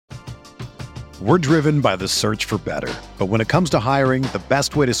We're driven by the search for better. But when it comes to hiring, the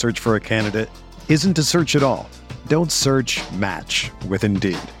best way to search for a candidate isn't to search at all. Don't search, match with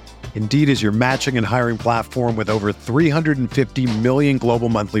Indeed. Indeed is your matching and hiring platform with over 350 million global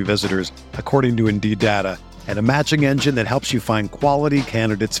monthly visitors, according to Indeed data, and a matching engine that helps you find quality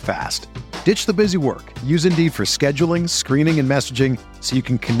candidates fast. Ditch the busy work. Use Indeed for scheduling, screening, and messaging so you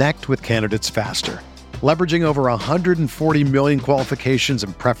can connect with candidates faster. Leveraging over 140 million qualifications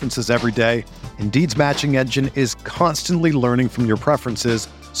and preferences every day, Indeed's matching engine is constantly learning from your preferences,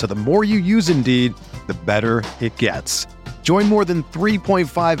 so the more you use Indeed, the better it gets. Join more than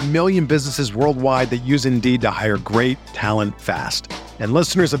 3.5 million businesses worldwide that use Indeed to hire great talent fast. And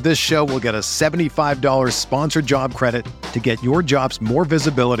listeners of this show will get a $75 sponsored job credit to get your jobs more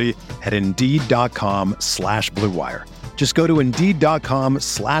visibility at Indeed.com/Blue Wire. Just go to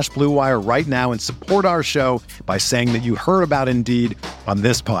Indeed.com/Blue Wire right now and support our show by saying that you heard about Indeed on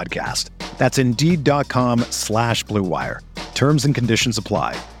this podcast. That's Indeed.com/Blue Wire. Terms and conditions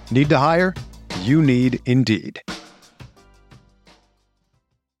apply. Need to hire? You need Indeed.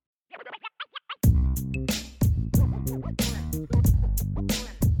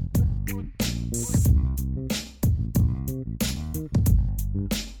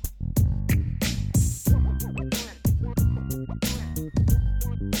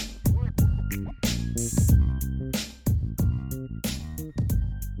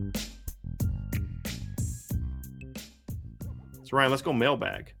 So Ryan, let's go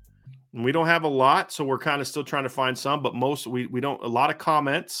mailbag. And we don't have a lot, so we're kind of still trying to find some, but most we don't a lot of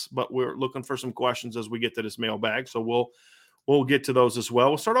comments, but we're looking for some questions as we get to this mailbag. So we'll get to those as well.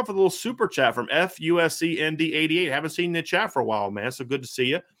 We'll start off with a little super chat from FUSCND88. Haven't seen the chat for a while, man. So good to see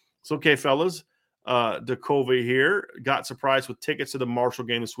you. It's okay, fellas. DeCovey here got surprised with tickets to the Marshall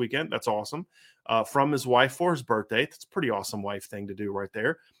game this weekend. That's awesome. From his wife for his birthday. That's a pretty awesome wife thing to do right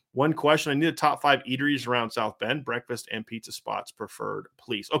there. One question. I need the top 5 eateries around South Bend, breakfast and pizza spots preferred,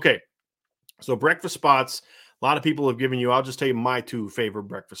 please. Okay. So breakfast spots, a lot of people have given you, I'll just tell you my 2 favorite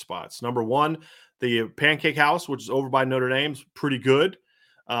breakfast spots. Number 1, the Pancake House, which is over by Notre Dame's, pretty good.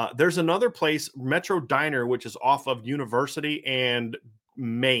 There's another place, Metro Diner, which is off of University and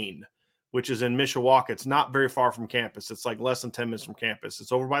Main, which is in Mishawaka. It's not very far from campus. It's like less than 10 minutes from campus.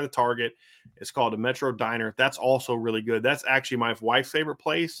 It's over by the Target. It's called a Metro Diner. That's also really good. That's actually my wife's favorite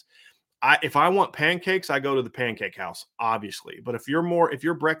place. If I want pancakes, I go to the Pancake House, obviously. But if your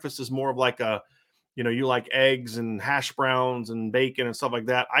breakfast is more of like you like eggs and hash browns and bacon and stuff like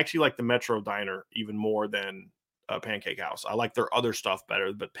that, I actually like the Metro Diner even more than Pancake House. I like their other stuff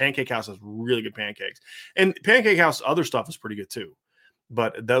better, but Pancake House has really good pancakes. And Pancake House other stuff is pretty good too.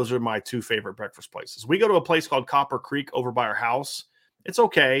 But those are my 2 favorite breakfast places. We go to a place called Copper Creek over by our house. It's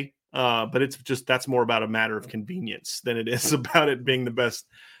okay, but that's more about a matter of convenience than it is about it being the best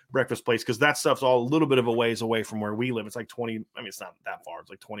breakfast place, because that stuff's all a little bit of a ways away from where we live. It's like 20, it's not that far. It's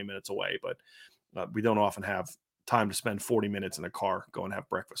like 20 minutes away, but we don't often have time to spend 40 minutes in a car go and have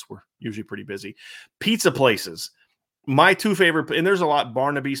breakfast. We're usually pretty busy. Pizza places. My 2 favorite, and there's a lot,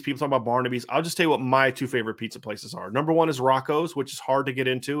 Barnaby's, people talk about Barnaby's. I'll just tell you what my 2 favorite pizza places are. Number 1 is Rocco's, which is hard to get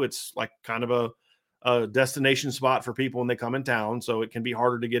into. It's like kind of a destination spot for people when they come in town. So it can be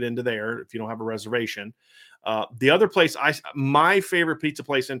harder to get into there if you don't have a reservation. The other place, my favorite pizza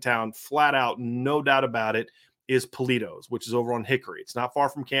place in town, flat out, no doubt about it, is Polito's, which is over on Hickory. It's not far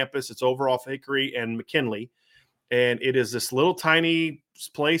from campus. It's over off Hickory and McKinley. And it is this little tiny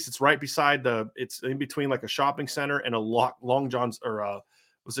place. It's right beside it's in between like a shopping center and a Long John's, or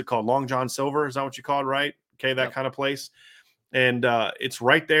what's it called? Long John Silver. Is that what you call it? Right. Okay. That kind of place. And it's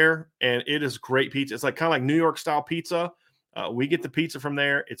right there. And it is great pizza. It's like kind of like New York style pizza. We get the pizza from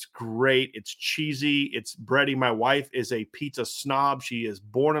there. It's great. It's cheesy. It's bready. My wife is a pizza snob. She is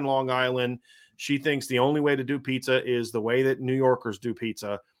born in Long Island. She thinks the only way to do pizza is the way that New Yorkers do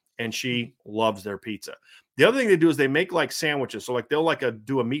pizza. And she loves their pizza. The other thing they do is they make like sandwiches. So like they'll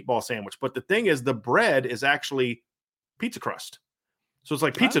do a meatball sandwich. But the thing is, the bread is actually pizza crust. So it's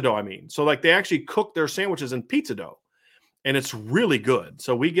like pizza dough, So like they actually cook their sandwiches in pizza dough. And it's really good.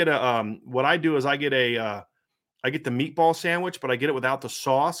 So we get what I do is I get the meatball sandwich, but I get it without the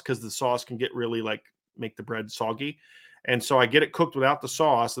sauce because the sauce can get really make the bread soggy. And so I get it cooked without the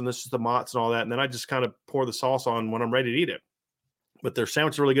sauce, and this is the mozz and all that. And then I just kind of pour the sauce on when I'm ready to eat it. But their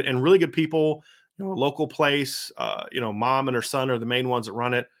sandwich is really good, and really good people, a local place, mom and her son are the main ones that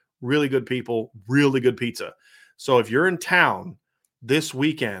run it. Really good people, really good pizza. So if you're in town this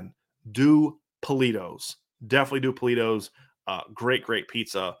weekend, do Polito's. Definitely do Polito's. Great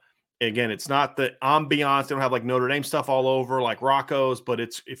pizza. Again, it's not the ambiance. They don't have like Notre Dame stuff all over like Rocco's, but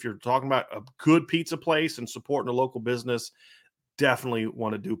if you're talking about a good pizza place and supporting a local business, definitely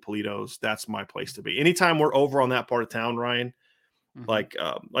want to do Politos. That's my place to be. Anytime we're over on that part of town, Ryan, like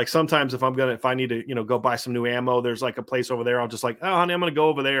sometimes if I need to, go buy some new ammo, there's like a place over there. I'll just like, oh, honey, I'm going to go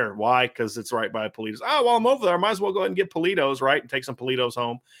over there. Why? Because it's right by Politos. Oh, well, I'm over there. I might as well go ahead and get Politos, right? And take some Politos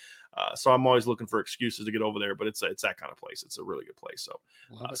home. So I'm always looking for excuses to get over there, but it's that kind of place. It's a really good place. So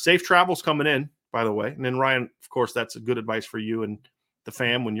safe travels coming in, by the way. And then Ryan, of course, that's a good advice for you and the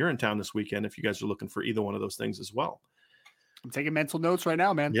fam when you're in town this weekend, if you guys are looking for either one of those things as well. I'm taking mental notes right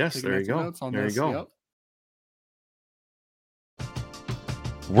now, man. Yes, there you go. There you go. Yep.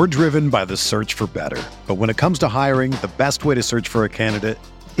 We're driven by the search for better. But when it comes to hiring, the best way to search for a candidate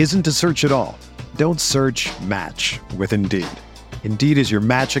isn't to search at all. Don't search, match with Indeed. Indeed is your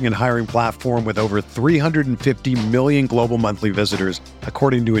matching and hiring platform with over 350 million global monthly visitors,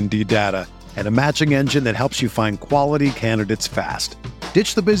 according to Indeed data, and a matching engine that helps you find quality candidates fast.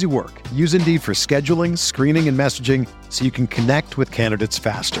 Ditch the busy work. Use Indeed for scheduling, screening, and messaging so you can connect with candidates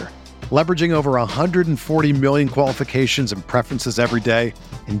faster. Leveraging over 140 million qualifications and preferences every day,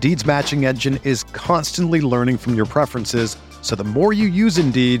 Indeed's matching engine is constantly learning from your preferences, so the more you use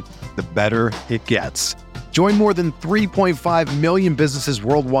Indeed, the better it gets. Join more than 3.5 million businesses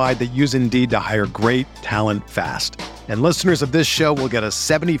worldwide that use Indeed to hire great talent fast. And listeners of this show will get a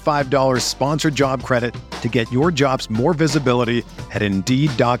 $75 sponsored job credit to get your jobs more visibility at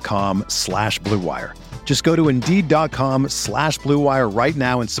Indeed.com/Blue Wire. Just go to Indeed.com/Blue Wire right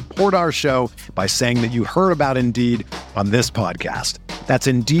now and support our show by saying that you heard about Indeed on this podcast. That's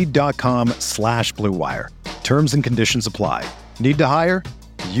Indeed.com/Blue Wire. Terms and conditions apply. Need to hire?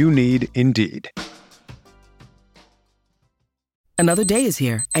 You need Indeed. Another day is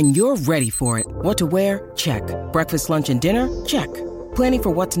here, and you're ready for it. What to wear? Check. Breakfast, lunch, and dinner? Check. Planning for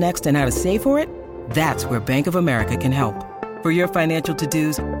what's next and how to save for it? That's where Bank of America can help. For your financial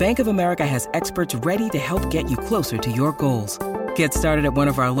to-dos, Bank of America has experts ready to help get you closer to your goals. Get started at one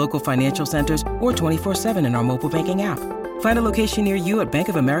of our local financial centers or 24/7 in our mobile banking app. Find a location near you at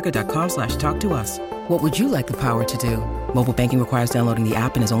bankofamerica.com/talktous. What would you like the power to do? Mobile banking requires downloading the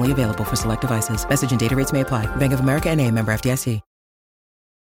app and is only available for select devices. Message and data rates may apply. Bank of America NA, member FDIC.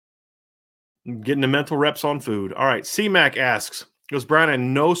 Getting the mental reps on food. All right. C-Mac asks, goes, Brian, I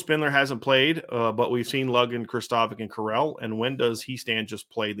know Spindler hasn't played, but we've seen Luggan, Kristovic, and Carell. And when does Hiestand just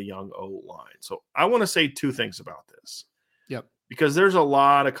play the young O-line? So I want to say two things about this. Yep. Because there's a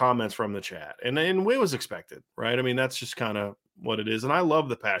lot of comments from the chat. And it was expected, right? I mean, that's just kind of what it is. And I love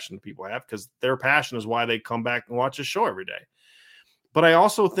the passion that people have because their passion is why they come back and watch this show every day. But I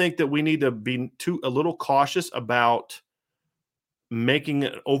also think that we need to be a little cautious about making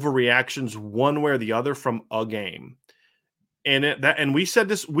overreactions one way or the other from a game. And we said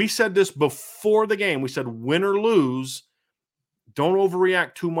this before the game. We said, win or lose, don't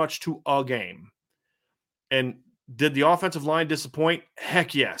overreact too much to a game. And did the offensive line disappoint?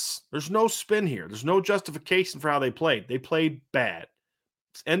 Heck yes. There's no spin here. There's no justification for how they played. They played bad.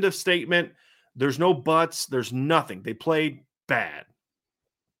 End of statement. There's no buts. There's nothing. They played bad.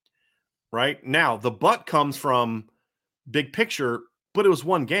 Right? Now, the but comes from big picture, but it was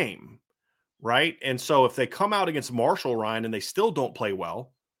one game. Right? And so if they come out against Marshall, Ryan, and they still don't play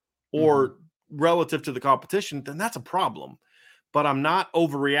well or relative to the competition, then that's a problem. But I'm not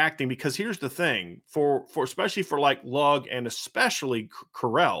overreacting because here's the thing for especially for like Lug and especially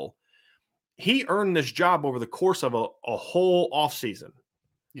Carell, he earned this job over the course of a whole offseason.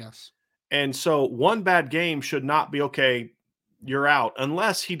 Yes. And so one bad game should not be okay, you're out,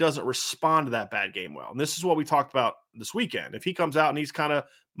 unless he doesn't respond to that bad game well. And this is what we talked about this weekend. If he comes out and he's kind of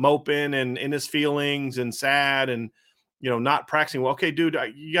moping and in his feelings and sad and, not practicing well, okay, dude,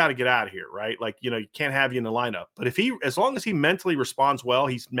 you got to get out of here, right? Like, you can't have you in the lineup. But as long as he mentally responds well,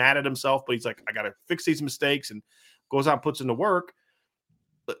 he's mad at himself, but he's like, I got to fix these mistakes and goes out and puts in the work.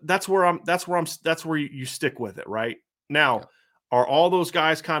 That's where you stick with it, right? Now, are all those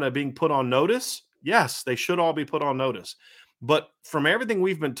guys kind of being put on notice? Yes, they should all be put on notice. But from everything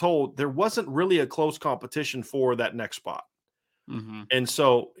we've been told, there wasn't really a close competition for that next spot. Mm-hmm. And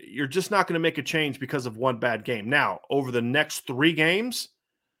so you're just not going to make a change because of one bad game. Now, over the next 3 games,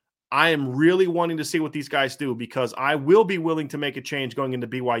 I am really wanting to see what these guys do because I will be willing to make a change going into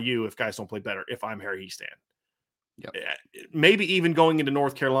BYU if guys don't play better, if I'm Harry Hiestand. Yep. Maybe even going into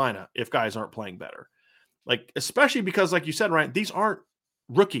North Carolina if guys aren't playing better. Like, especially because, like you said, Ryan, these aren't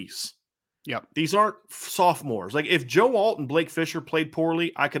rookies. Yep. These aren't sophomores. Like, if Joe Alt and Blake Fisher played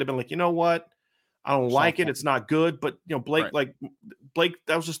poorly, I could have been like, you know what? I don't like it. It's not good. But, Blake, Blake,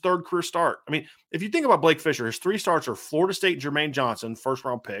 that was his 3rd career start. I mean, if you think about Blake Fisher, his 3 starts are Florida State and Jermaine Johnson,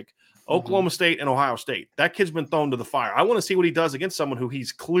 1st-round pick, Oklahoma State and Ohio State. That kid's been thrown to the fire. I want to see what he does against someone who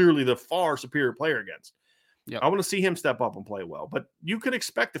he's clearly the far superior player against. Yep. I want to see him step up and play well. But you could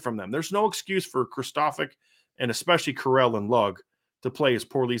expect it from them. There's no excuse for Kristofic and especially Corral and Lug to play as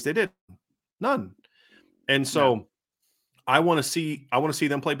poorly as they did. None. And so I want to see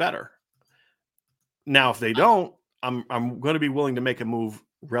them play better. Now, if they don't, I'm going to be willing to make a move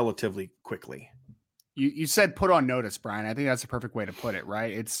relatively quickly. You said put on notice, Brian. I think that's a perfect way to put it,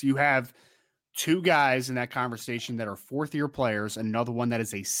 right? It's you have two guys in that conversation that are fourth-year players, another one that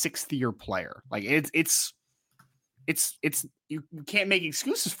is a sixth-year player. Like it's you can't make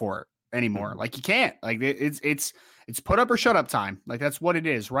excuses for it anymore. Like you can't. Like it's put up or shut up time. Like that's what it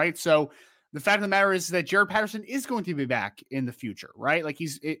is, right? So the fact of the matter is that Jaret Patterson is going to be back in the future, right? Like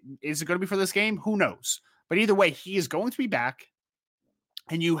is it going to be for this game? Who knows? But either way, he is going to be back,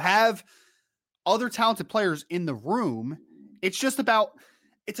 and you have other talented players in the room. It's just about,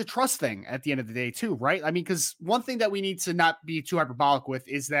 it's a trust thing at the end of the day too, right? I mean, because one thing that we need to not be too hyperbolic with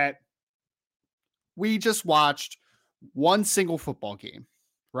is that we just watched one single football game,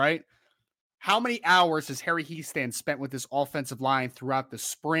 right? How many hours has Harry Hiestand spent with this offensive line throughout the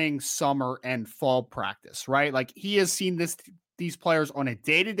spring, summer, and fall practice, right? Like he has seen these players on a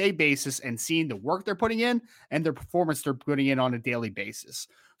day-to-day basis and seen the work they're putting in and their performance they're putting in on a daily basis.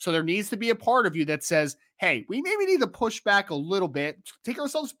 So there needs to be a part of you that says, hey, we maybe need to push back a little bit, take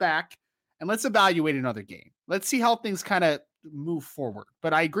ourselves back, and let's evaluate another game. Let's see how things kind of move forward.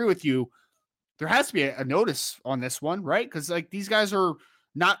 But I agree with you. There has to be a notice on this one, right? Because like these guys are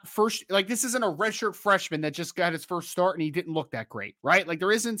not first, like this isn't a redshirt freshman that just got his first start and he didn't look that great, right? Like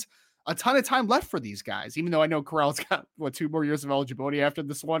there isn't a ton of time left for these guys, even though I know Corral's got 2 more years of eligibility after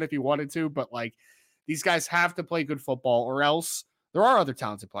this one if he wanted to, but like these guys have to play good football or else there are other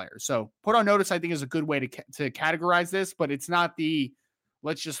talented players. So put on notice, I think, is a good way to categorize this, but it's not the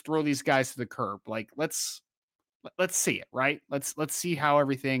let's just throw these guys to the curb. Like let's see it, right? Let's see how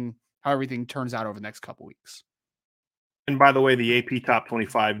everything turns out over the next couple weeks. And by the way, the AP Top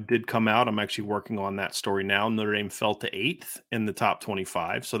 25 did come out. I'm actually working on that story now. Notre Dame fell to 8th in the Top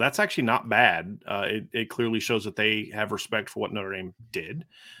 25, so that's actually not bad. It clearly shows that they have respect for what Notre Dame did.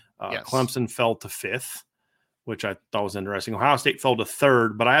 Yes. Clemson fell to 5th. Which I thought was interesting. Ohio State fell to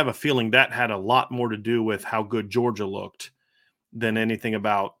 3rd, but I have a feeling that had a lot more to do with how good Georgia looked than anything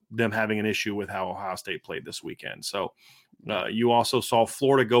about them having an issue with how Ohio State played this weekend. So you also saw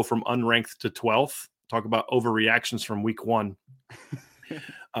Florida go from unranked to 12th. Talk about overreactions from week 1.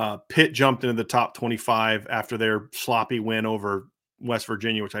 Pitt jumped into the top 25 after their sloppy win over West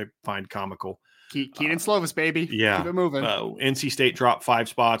Virginia, which I find comical. Keaton Slovis, baby. Yeah. Keep it moving. NC State dropped 5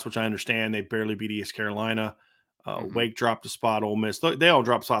 spots, which I understand. They barely beat East Carolina. Wake dropped a spot. Ole Miss. They all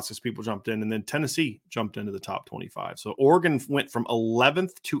dropped spots because people jumped in. And then Tennessee jumped into the top 25. So Oregon went from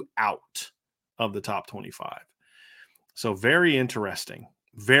 11th to out of the top 25. So very interesting.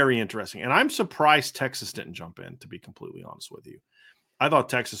 Very interesting. And I'm surprised Texas didn't jump in, to be completely honest with you. I thought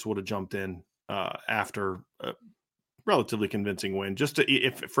Texas would have jumped in after a relatively convincing win, just to,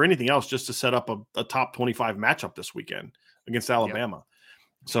 if for anything else, just to set up a top 25 matchup this weekend against Alabama. Yep.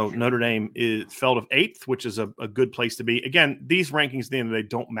 So Notre Dame fell to 8th, which is a good place to be. Again, these rankings at the end of the day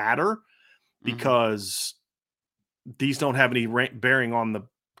don't matter because these don't have any bearing on the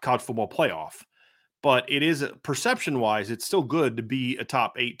college football playoff. But it is, perception-wise, it's still good to be a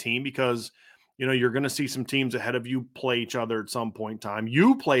top 8 team because, you know, you're going to see some teams ahead of you play each other at some point in time.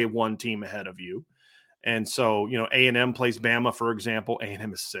 You play one team ahead of you. And so, you know, A&M plays Bama, for example.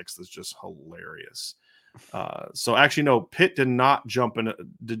 A&M is 6th. It's just hilarious. So actually, no, Pitt did not jump into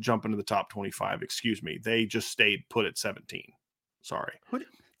the top 25. Excuse me. They just stayed put at 17. Sorry.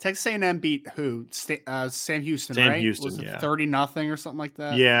 Texas A&M beat who? Sam Houston, Sam right? Houston, was it yeah. 30-0 or something like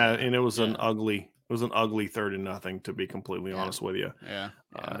that? Yeah, and it was an ugly 30-0, to be completely honest with you. Yeah.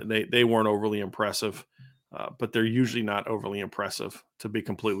 They weren't overly impressive, but they're usually not overly impressive, to be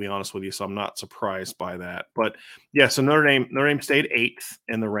completely honest with you. So I'm not surprised by that. But yeah, so Notre Dame stayed 8th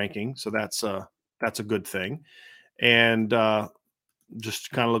in the ranking, so that's a good thing. And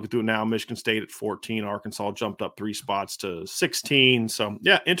just kind of looking through it now, Michigan State at 14, Arkansas jumped up 3 spots to 16. So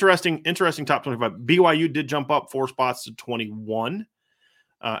yeah, interesting top 25. BYU did jump up 4 spots to 21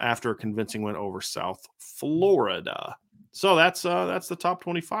 after a convincing win over South Florida. So that's the top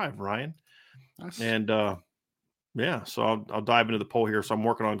 25, Ryan. Nice. And yeah, so I'll dive into the poll here. So I'm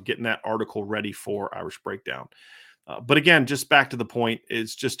working on getting that article ready for Irish Breakdown. But again, just back to the point,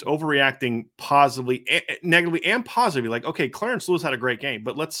 it's just overreacting positively, negatively, and positively. Like, okay, Clarence Lewis had a great game,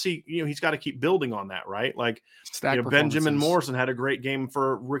 but let's see, you know, he's got to keep building on that, right? Like, you know, Benjamin Morrison had a great game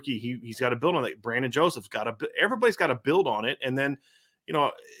for rookie. He's got to build on it. Brandon Joseph's everybody's got to build on it. And then, you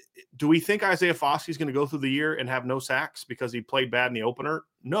know, do we think Isaiah Foskey is going to go through the year and have no sacks because he played bad in the opener?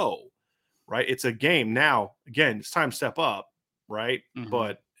 No, right? It's a game. Now, again, it's time to step up, right? Mhm.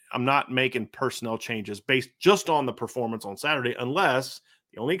 But I'm not making personnel changes based just on the performance on Saturday, unless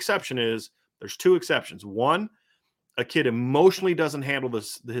the only exception is there's two exceptions. One, a kid emotionally doesn't handle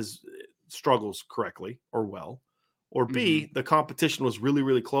his struggles correctly or well, or B, the competition was really,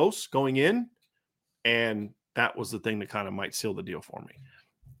 really close going in, and that was the thing that kind of might seal the deal for me.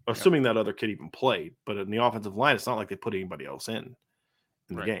 Assuming that other kid even played, but in the offensive line, it's not like they put anybody else in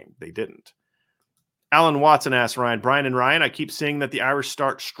the game. They didn't. Alan Watson asked Ryan, Brian and Ryan, I keep seeing that the Irish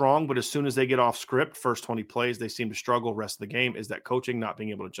start strong, but as soon as they get off script, first 20 plays, they seem to struggle rest of the game. Is that coaching not being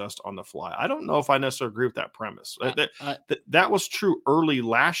able to adjust on the fly? I don't know if I necessarily agree with that premise. That was true early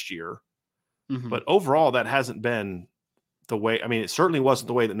last year, but overall, that hasn't been the way. I mean, it certainly wasn't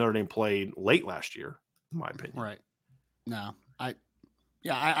the way that Notre Dame played late last year, in my opinion. Right. No,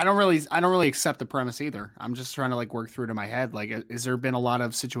 I don't really accept the premise either. I'm just trying to like work through it in my head. Like, has there been a lot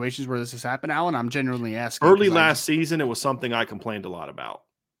of situations where this has happened, Alan? I'm genuinely asking. Early last season, it was something I complained a lot about.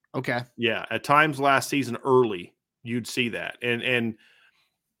 Okay. Yeah. At times last season, early, you'd see that.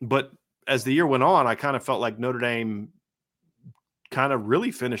 But as the year went on, I kind of felt like Notre Dame kind of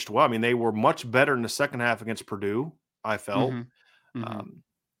really finished well. I mean, they were much better in the second half against Purdue, I felt.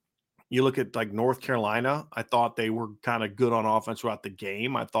 You look at like North Carolina, I thought they were kind of good on offense throughout the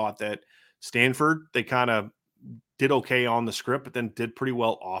game. I thought that Stanford, they kind of did okay on the script, but then did pretty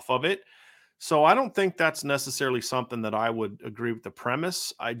well off of it. So I don't think that's necessarily something that I would agree with the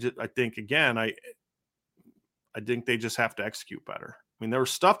premise. I think, again, I think they just have to execute better. I mean, there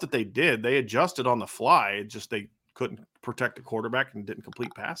was stuff that they did. They adjusted on the fly. It just they couldn't protect the quarterback and didn't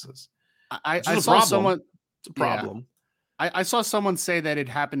complete passes. I saw someone. It's a problem. Yeah. I saw someone say that it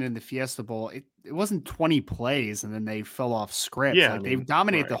happened in the Fiesta Bowl. It wasn't 20 plays and then they fell off script. Yeah, like, they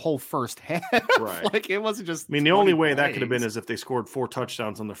dominated the whole first half. Right. Like, it wasn't just. I mean, the only way that could have been is if they scored 4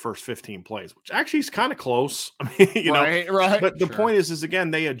 touchdowns on the first 15 plays, which actually is kind of close. I mean, you know, right. But the point is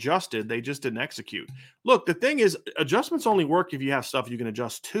again, they adjusted. They just didn't execute. Look, the thing is, adjustments only work if you have stuff you can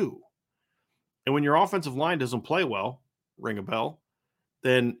adjust to. And when your offensive line doesn't play well, ring a bell,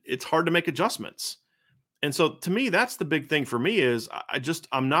 then it's hard to make adjustments. And so to me, that's the big thing for me is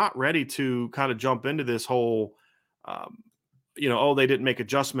I'm not ready to kind of jump into this whole, they didn't make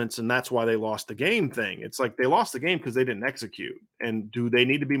adjustments and that's why they lost the game thing. It's like they lost the game because they didn't execute. And do they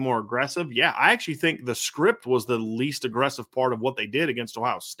need to be more aggressive? Yeah, I actually think the script was the least aggressive part of what they did against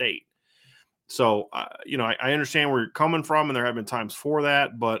Ohio State. So, I understand where you're coming from and there have been times for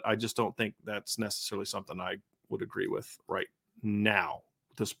that, but I just don't think that's necessarily something I would agree with right now,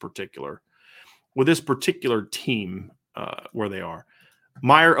 with this particular team where they are.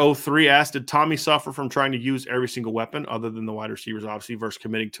 Meyer 03 asked, did Tommy suffer from trying to use every single weapon other than the wide receivers, obviously, versus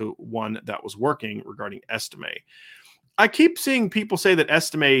committing to one that was working regarding Estime? I keep seeing people say that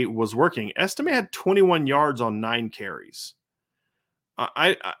Estime was working. Estime had 21 yards on 9 carries.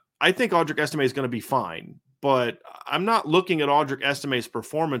 I think Audric Estime is going to be fine, but I'm not looking at Audric Estime's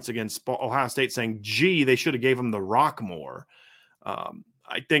performance against Ohio State saying, gee, they should have gave him the rock more.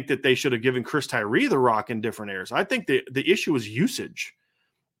 I think that they should have given Chris Tyree the rock in different areas. I think the issue is usage.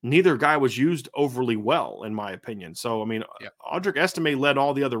 Neither guy was used overly well, in my opinion. So, I mean, Audric Estime led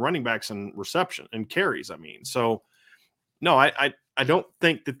all the other running backs in reception and carries. I mean, so no, I don't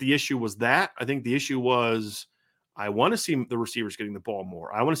think that the issue was that. I think the issue was I want to see the receivers getting the ball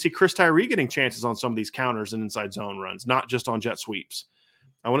more. I want to see Chris Tyree getting chances on some of these counters and inside zone runs, not just on jet sweeps.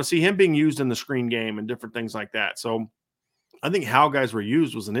 I want to see him being used in the screen game and different things like that. So I think how guys were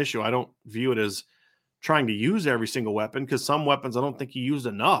used was an issue. I don't view it as trying to use every single weapon because some weapons I don't think he used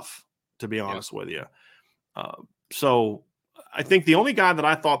enough, to be honest with you. So I think the only guy that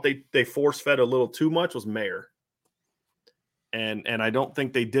I thought they force-fed a little too much was Mayer. And I don't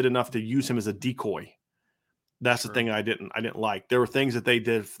think they did enough to use him as a decoy. That's the thing I didn't like. There were things that they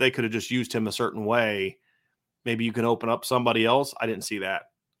did. If they could have just used him a certain way, maybe you can open up somebody else. I didn't see that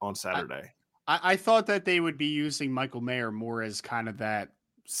on Saturday. I thought that they would be using Michael Mayer more as kind of that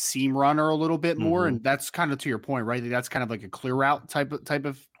seam runner a little bit more. And that's kind of to your point, right? That's kind of like a clear route type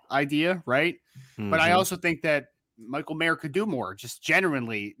of idea, right? But I also think that Michael Mayer could do more just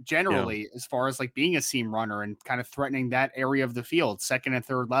generally as far as like being a seam runner and kind of threatening that area of the field, second and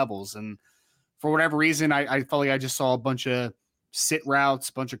third levels. And for whatever reason, I felt like I just saw a bunch of sit routes,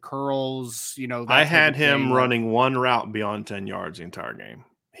 a bunch of curls, I had him running one route beyond 10 yards the entire game.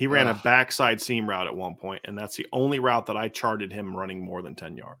 He ran a backside seam route at one point, and that's the only route that I charted him running more than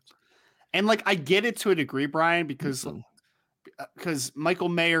 10 yards. And like, I get it to a degree, Brian, because Michael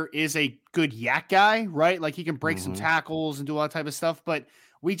Mayer is a good yak guy, right? Like he can break some tackles and do all that type of stuff. But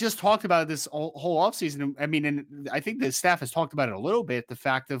we just talked about this whole offseason. I mean, and I think the staff has talked about it a little bit. The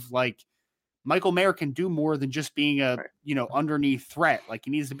fact of like, Michael Mayer can do more than just being a, Right. underneath threat. Like,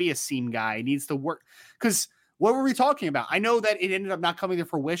 he needs to be a seam guy. He needs to work. Because what were we talking about? I know that it ended up not coming to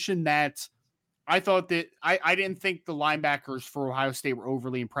fruition, that I thought that I didn't think the linebackers for Ohio State were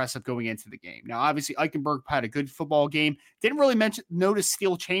overly impressive going into the game. Now, obviously, Eichenberg had a good football game. Didn't really notice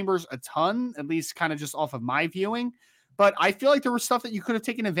Steel Chambers a ton, at least kind of just off of my viewing. But I feel like there was stuff that you could have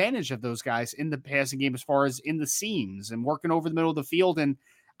taken advantage of those guys in the passing game, as far as in the seams and working over the middle of the field. And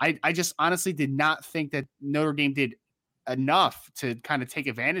I just honestly did not think that Notre Dame did enough to kind of take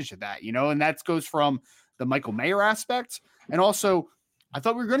advantage of that, and that goes from the Michael Mayer aspect. And also, I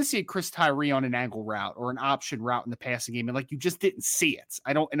thought we were going to see a Chris Tyree on an angle route or an option route in the passing game. And you just didn't see it.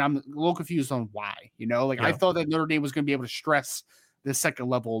 And I'm a little confused on why, I thought that Notre Dame was going to be able to stress the second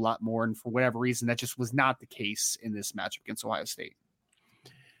level a lot more. And for whatever reason, that just was not the case in this matchup against Ohio State.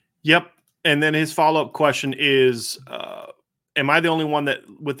 Yep. And then his follow-up question is, am I the only one that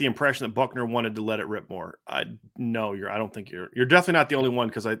with the impression that Buchner wanted to let it rip more? I don't think you're definitely not the only one.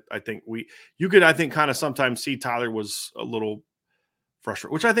 Cause I think you could kind of sometimes see Tyler was a little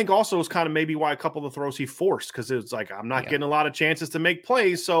frustrated, which I think also is kind of maybe why a couple of the throws he forced. Cause it's like, I'm not getting a lot of chances to make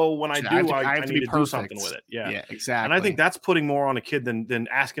plays. So when I do, I need to do something with it. Yeah, exactly. And I think that's putting more on a kid than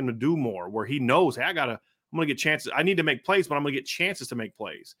asking him to do more, where he knows, hey, I'm going to get chances. I need to make plays, but I'm going to get chances to make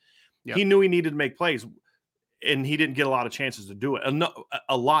plays. Yep. He knew he needed to make plays, and he didn't get a lot of chances to do it.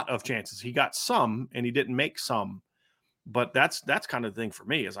 A lot of chances. He got some, and he didn't make some. But that's kind of the thing for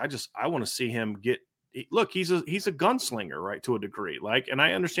me is I want to see him get. Look, he's a gunslinger, right, to a degree. And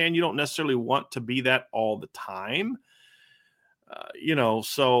I understand you don't necessarily want to be that all the time,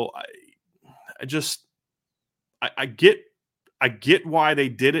 So I get why they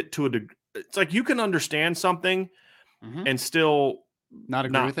did it to a degree. It's like you can understand something and still not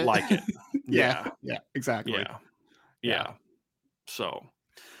agree with it, like it. Yeah, exactly. Yeah. So,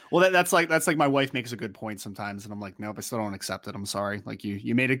 well, that's like my wife makes a good point sometimes, and I'm like, nope, I still don't accept it. I'm sorry. Like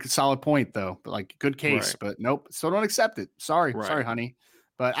you made a solid point though, but good case, but nope, still don't accept it. Sorry, honey.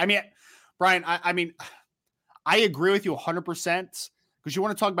 But I mean, Brian, I agree with you 100%. Because you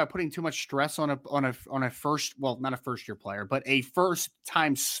want to talk about putting too much stress on a first, well, not a first year player, but a first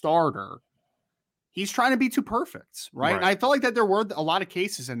time starter. He's trying to be too perfect, right? And I felt like that there were a lot of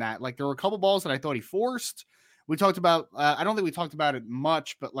cases in that. Like there were a couple balls that I thought he forced. We talked about, I don't think we talked about it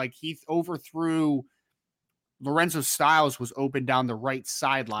much, but he overthrew Lorenzo Styles was open down the right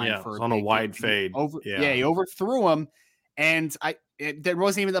sideline for on a wide fade. He overthrew him, and there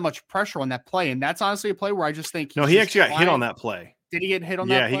wasn't even that much pressure on that play. And that's honestly a play where I just think he actually got hit on that play. Did he get hit on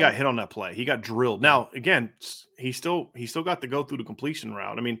that play? Yeah, he got hit on that play. He got drilled. Now, again, he still got to go through the completion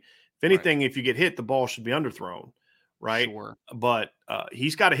route. I mean, if anything, if you get hit, the ball should be underthrown, right? Sure. But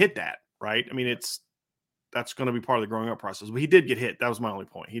he's got to hit that, right? I mean, that's going to be part of the growing up process. But he did get hit. That was my only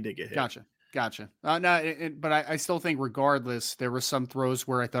point. He did get hit. Gotcha. But I still think regardless, there were some throws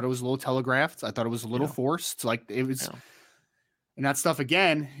where I thought it was a little telegraphed. I thought it was a little forced. Like it was, and that stuff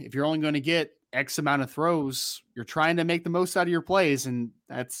again, if you're only going to get X amount of throws, you're trying to make the most out of your plays. And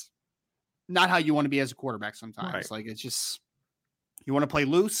that's not how you want to be as a quarterback sometimes. Right. Like it's just, you want to play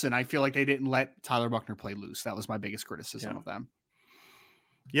loose. And I feel like they didn't let Tyler Buchner play loose. That was my biggest criticism of them.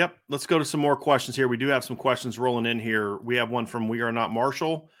 Yep. Let's go to some more questions here. We do have some questions rolling in here. We have one from We Are Not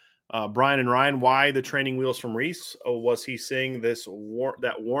Marshall. Brian and Ryan, why the training wheels from Reese? Oh, was he seeing this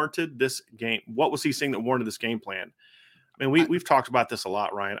that warranted this game? What was he seeing that warranted this game plan? I mean, we've talked about this a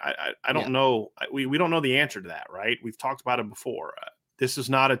lot, Ryan. I don't know. We don't know the answer to that, right? We've talked about it before. This is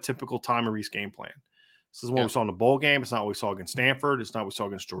not a typical Tommy Reese game plan. This is what we saw in the bowl game. It's not what we saw against Stanford. It's not what we saw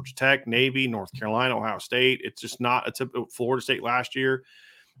against Georgia Tech, Navy, North Carolina, Ohio State. It's just not a typical Florida State last year.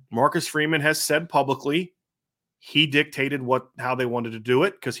 Marcus Freeman has said publicly he dictated how they wanted to do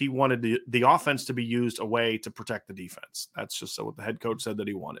it because he wanted the offense to be used a way to protect the defense. That's just what the head coach said that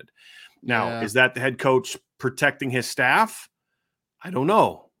he wanted. Now, is that the head coach protecting his staff? I don't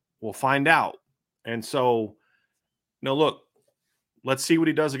know. We'll find out. And so, look, let's see what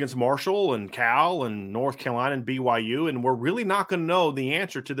he does against Marshall and Cal and North Carolina and BYU. And we're really not going to know the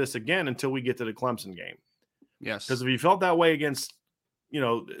answer to this again until we get to the Clemson game. Yes. Because if you felt that way against,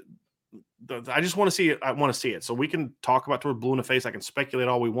 I just want to see it. I want to see it. So we can talk about toward blue in the face. I can speculate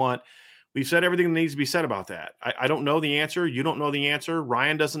all we want. We've said everything that needs to be said about that. I don't know the answer. You don't know the answer.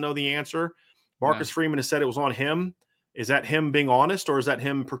 Ryan doesn't know the answer. Marcus Freeman has said it was on him. Is that him being honest or is that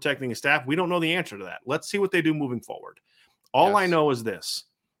him protecting his staff? We don't know the answer to that. Let's see what they do moving forward. All I know is this.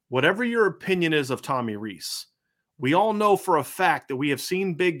 Whatever your opinion is of Tommy Reese, we all know for a fact that we have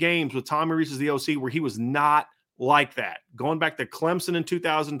seen big games with Tommy Reese as the OC where he was not like that. Going back to Clemson in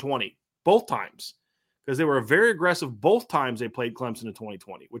 2020, both times. because they were very aggressive both times they played Clemson in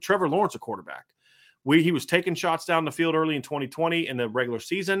 2020 with Trevor Lawrence, a quarterback. He was taking shots down the field early in 2020 in the regular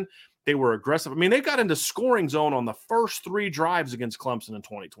season. They were aggressive. I mean, they got into scoring zone on the first 3 drives against Clemson in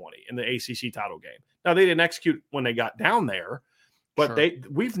 2020 in the ACC title game. Now, they didn't execute when they got down there, but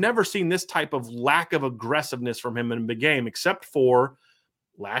we've never seen this type of lack of aggressiveness from him in the game, except for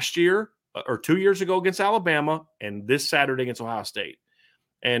last year or 2 years ago against Alabama and this Saturday against Ohio State.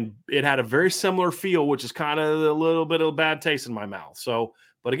 And it had a very similar feel, which is kind of a little bit of a bad taste in my mouth. So,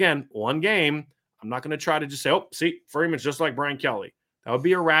 but again, one game, I'm not going to try to just say, oh, see, Freeman's just like Brian Kelly. That would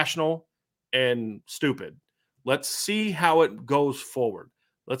be irrational and stupid. Let's see how it goes forward.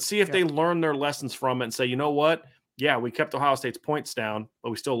 Let's see if they learn their lessons from it and say, you know what? Yeah, we kept Ohio State's points down, but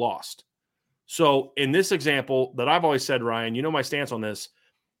we still lost. So in this example that I've always said, Ryan, you know my stance on this,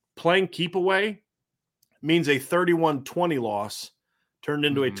 playing keep away means a 31-20 loss turned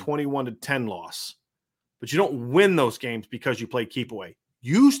into a 21-10 loss. But you don't win those games because you play keep away.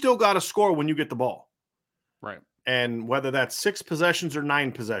 You still got to score when you get the ball. Right. And whether that's 6 possessions or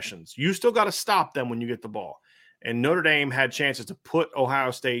 9 possessions, you still got to stop them when you get the ball. And Notre Dame had chances to put Ohio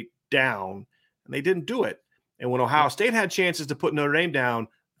State down, and they didn't do it. And when Ohio State had chances to put Notre Dame down,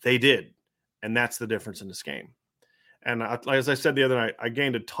 they did. And that's the difference in this game. And as I said the other night, I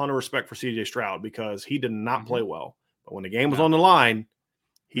gained a ton of respect for C.J. Stroud because he did not play well. But when the game was on the line,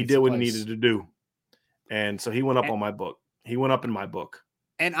 he did what he needed to do. And so he went up on my book. He went up in my book.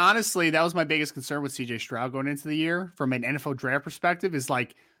 And honestly, that was my biggest concern with CJ Stroud going into the year from an NFL draft perspective is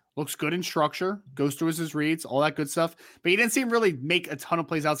like, looks good in structure, goes through his reads, all that good stuff. But he didn't seem really make a ton of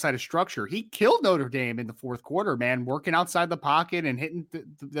plays outside of structure. He killed Notre Dame in the fourth quarter, man, working outside the pocket and hitting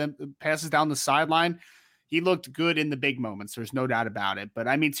the passes down the sideline. He looked good in the big moments. There's no doubt about it. But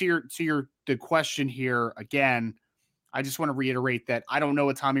I mean, the question here again, I just want to reiterate that I don't know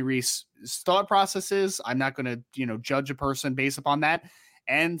what Tommy Rees's thought process is. I'm not going to, judge a person based upon that.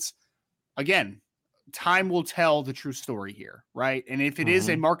 And again, time will tell the true story here, right? And if it is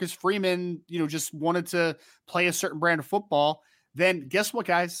a Marcus Freeman, just wanted to play a certain brand of football, then guess what,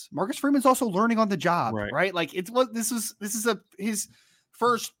 guys? Marcus Freeman's also learning on the job, right? Like this is his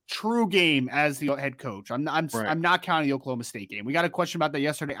first true game as the head coach. I'm not counting the Oklahoma State game. We got a question about that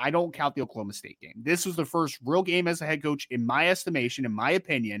yesterday. I don't count the Oklahoma State game. This was the first real game as a head coach, in my estimation, in my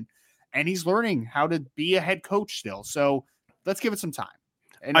opinion, and he's learning how to be a head coach still. So let's give it some time.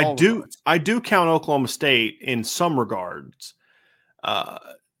 I do count Oklahoma State in some regards.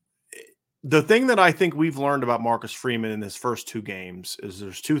 The thing that I think we've learned about Marcus Freeman in his first 2 games is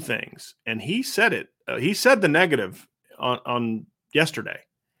there's 2 things, and he said it. He said the negative on yesterday.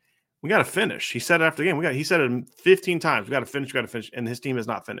 We got to finish. He said it after the game. He said it 15 times. We got to finish, and his team has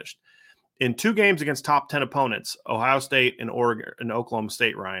not finished. In 2 games against top 10 opponents, Ohio State and Oregon and Oklahoma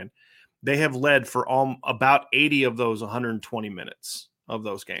State, Ryan, they have led for about 80 of those 120 minutes of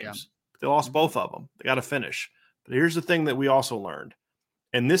those games. Yeah. They lost both of them. They got to finish. But here's the thing that we also learned.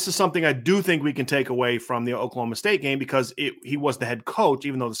 And this is something I do think we can take away from the Oklahoma State game because he was the head coach,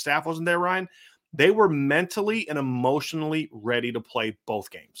 even though the staff wasn't there, Ryan. They were mentally and emotionally ready to play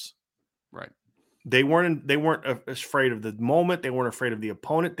both games. Right. They weren't afraid of the moment. They weren't afraid of the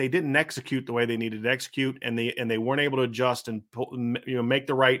opponent. They didn't execute the way they needed to execute, and they weren't able to adjust and make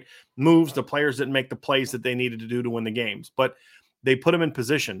the right moves. The players didn't make the plays that they needed to do to win the games, but they put them in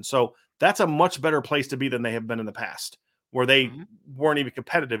position. So that's a much better place to be than they have been in the past, where they weren't even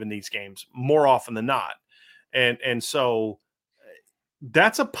competitive in these games more often than not. And so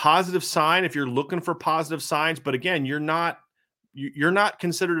that's a positive sign if you're looking for positive signs. But again, you're not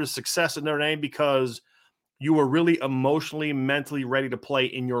considered a success at Notre Dame because you were really emotionally, mentally ready to play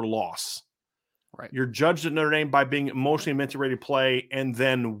in your loss. Right. You're judged at Notre Dame by being emotionally, mentally ready to play and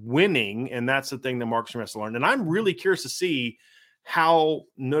then winning. And that's the thing that Marcus has to learn. And I'm really curious to see how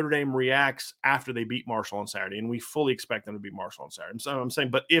Notre Dame reacts after they beat Marshall on Saturday. And we fully expect them to beat Marshall on Saturday. So I'm saying,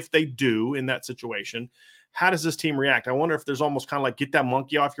 but if they do in that situation, how does this team react? I wonder if there's almost kind of like get that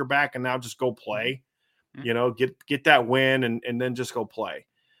monkey off your back and now just go play, get that win and then just go play.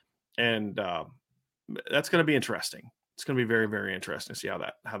 And that's going to be interesting. It's going to be very, very interesting to see how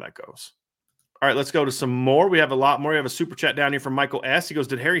that goes. All right, let's go to some more. We have a lot more. We have a super chat down here from Michael S. He goes,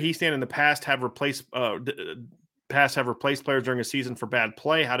 did Harry Hiestand in the past have replaced players during a season for bad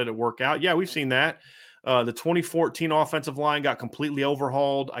play? How did it work out? Yeah, we've seen that. The 2014 offensive line got completely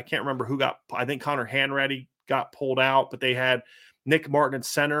overhauled. I can't remember who I think Connor Hanratty got pulled out, but they had Nick Martin at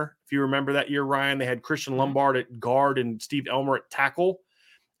center. If you remember that year, Ryan, they had Christian Lombard at guard and Steve Elmer at tackle.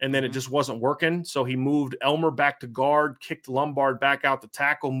 and then it just wasn't working. So he moved Elmer back to guard, kicked Lombard back out to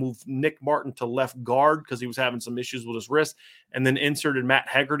tackle, moved Nick Martin to left guard because he was having some issues with his wrist, and then inserted Matt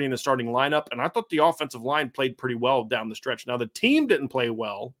Hegarty in the starting lineup. And I thought the offensive line played pretty well down the stretch. Now, the team didn't play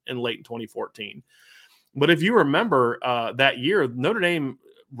well in late 2014. But if you remember that year, Notre Dame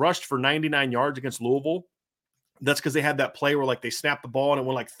rushed for 99 yards against Louisville. That's because they had that play where like they snapped the ball and it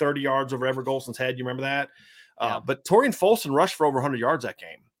went like 30 yards over Everett Golson's head. You remember that? But Torian Folston rushed for over 100 yards that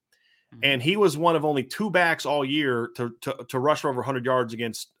game. And he was one of only two backs all year to rush for over 100 yards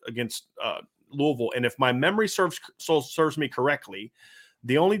against Louisville. And if my memory serves me correctly,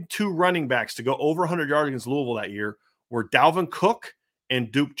 the only two running backs to go over 100 yards against Louisville that year were Dalvin Cook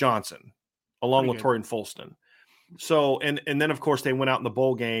and Duke Johnson, along with Torian Folston. So, and then of course they went out in the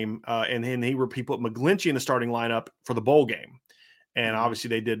bowl game, and then he put McGlinchey in the starting lineup for the bowl game. And obviously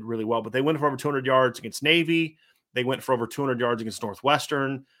they did really well, but they went for over 200 yards against Navy. They went for over 200 yards against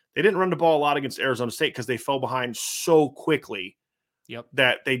Northwestern. They didn't run the ball a lot against Arizona State because they fell behind so quickly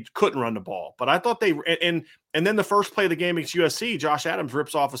that they couldn't run the ball. But I thought and then the first play of the game against USC, Josh Adams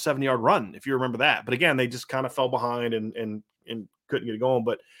rips off a 70-yard run, if you remember that. But again, they just kind of fell behind and couldn't get it going.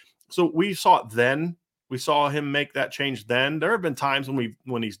 But so we saw it then. We saw him make that change then. There have been times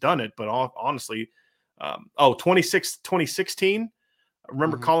when he's done it, but honestly, 2016, I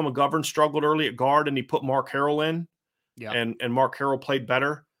remember Colin McGovern struggled early at guard and he put Mark Harrell in, and Mark Harrell played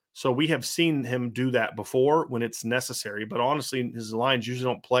better. So we have seen him do that before when it's necessary, but honestly, his lines usually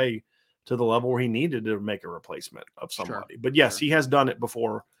don't play to the level where he needed to make a replacement of somebody. But yes, he has done it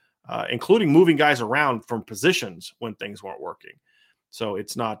before, including moving guys around from positions when things weren't working. So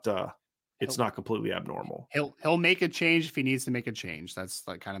it's not completely abnormal. He'll make a change if he needs to make a change. That's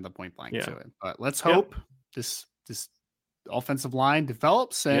like kind of the point blank to it. But let's hope this offensive line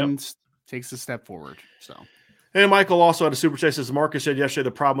develops and takes a step forward. So. And Michael also had a super chat. Says Marcus said yesterday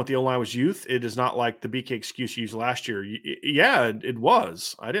the problem with the O-line was youth. It is not like the BK excuse you used last year. Yeah, it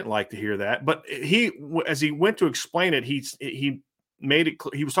was. I didn't like to hear that, but as he went to explain it, he made it.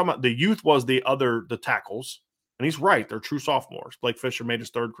 He was talking about the youth was the tackles, and he's right. They're true sophomores. Blake Fisher made his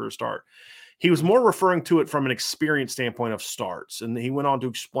third career start. He was more referring to it from an experience standpoint of starts, and he went on to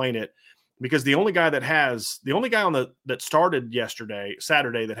explain it because the only guy that started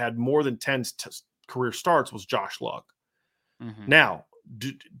Saturday that had more than 10 career starts was Josh Luck. Now,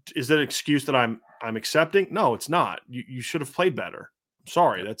 is that an excuse that I'm accepting? No, it's not. You should have played better. I'm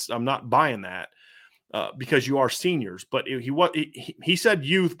sorry, I'm not buying that because you are seniors. But he said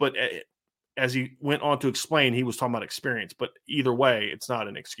youth, but as he went on to explain, he was talking about experience. But either way, it's not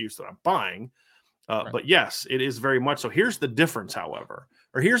an excuse that I'm buying. But yes, it is very much so. Here's the difference, however,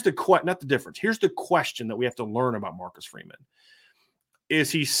 or here's not the difference. Here's the question that we have to learn about Marcus Freeman. Is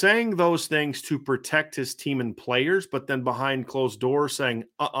he saying those things to protect his team and players, but then behind closed doors saying,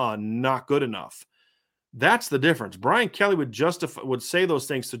 not good enough? That's the difference. Brian Kelly would say those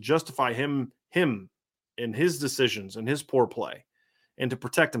things to justify him and his decisions and his poor play and to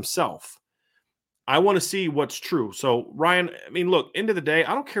protect himself. I want to see what's true. So, Ryan, I mean, look, end of the day,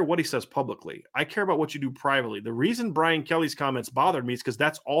 I don't care what he says publicly. I care about what you do privately. The reason Brian Kelly's comments bothered me is because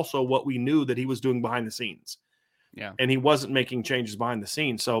that's also what we knew that he was doing behind the scenes. Yeah. And he wasn't making changes behind the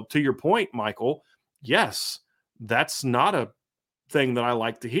scenes. So to your point, Michael, yes, that's not a thing that I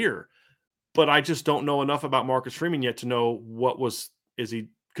like to hear. But I just don't know enough about Marcus Freeman yet to know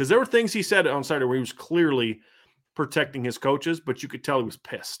because there were things he said on Saturday where he was clearly protecting his coaches, but you could tell he was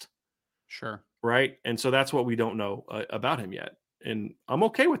pissed. Sure. Right. And so that's what we don't know about him yet. And I'm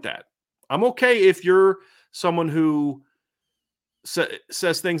okay with that. I'm okay if you're someone who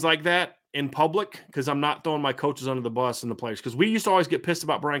says things like that in public, because I'm not throwing my coaches under the bus and the players, because we used to always get pissed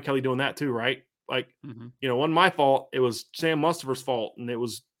about Brian Kelly doing that too, right? Like, it wasn't my fault. It was Sam Mustafer's fault, and it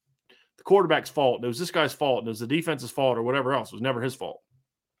was the quarterback's fault. And it was this guy's fault, and it was the defense's fault, or whatever else. It was never his fault.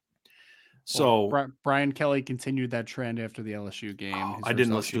 So Brian Kelly continued that trend after the LSU game. I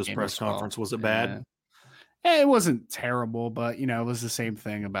didn't listen to his press conference. Was it bad? It wasn't terrible, but it was the same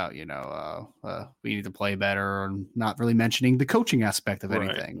thing about we need to play better, and not really mentioning the coaching aspect of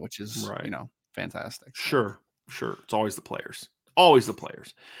anything, which is fantastic. Sure. It's always the players.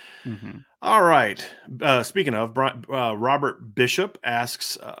 All right. Speaking of, Robert Bishop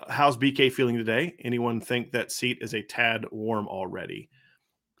asks, how's BK feeling today? Anyone think that seat is a tad warm already?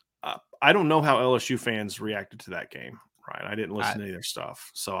 I don't know how LSU fans reacted to that game. Right. I didn't listen to any of their stuff,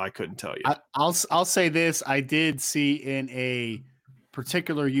 so I couldn't tell you. I'll say this. I did see in a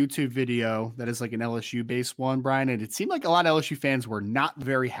particular YouTube video that is like an LSU based one, Brian, and it seemed like a lot of LSU fans were not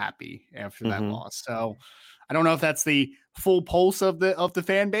very happy after that loss. So I don't know if that's the full pulse of the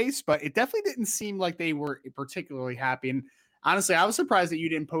fan base, but it definitely didn't seem like they were particularly happy. And Honestly, I was surprised that you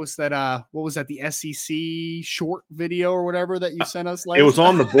didn't post that. What was that? The SEC short video or whatever that you sent us. It was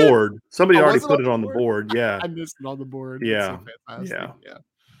on the board. Somebody Oh, already was it put on it the on the board? board. Yeah. I missed it on the board. Yeah. It's so fantastic. Yeah.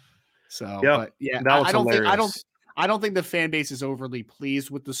 So, Yep. but yeah, That was I don't hilarious. I don't think the fan base is overly pleased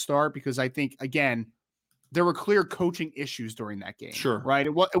with the start because I think again there were clear coaching issues during that game. Sure. Right.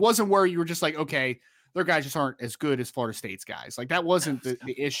 It wasn't where you were just like, okay, their guys just aren't as good as Florida State's guys. Like that wasn't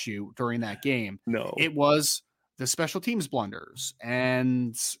the issue during that game. No. It was the special teams blunders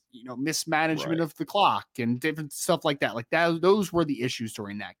and mismanagement of the clock and different stuff like that. Like that, those were the issues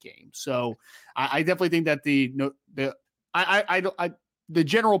during that game. So I definitely think that the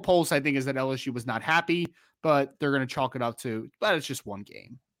general pulse I think is that LSU was not happy, but they're going to chalk it up to, but it's just one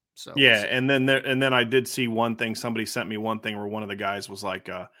game. So yeah, and then I did see one thing. Somebody sent me one thing where one of the guys was like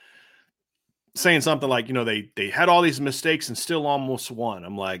saying something like, they had all these mistakes and still almost won.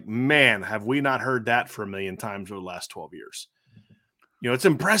 I'm like, man, have we not heard that for a million times over the last 12 years? It's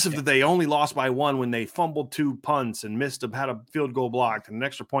impressive that they only lost by one when they fumbled 2 punts and had a field goal blocked and an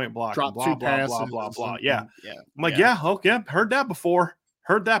extra point blocked and blah, blah, blah, blah, blah. Yeah. I'm like, okay, heard that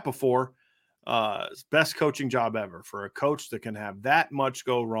before. Best coaching job ever for a coach that can have that much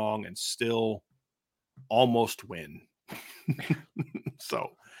go wrong and still almost win.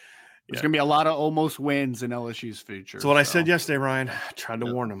 So there's going to be a lot of almost wins in LSU's future. That's what I said yesterday, Ryan. I tried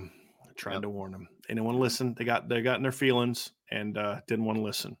to warn them. They didn't want to listen. They got in their feelings and didn't want to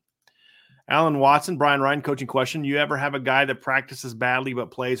listen. Alan Watson, Brian Ryan, coaching question. You ever have a guy that practices badly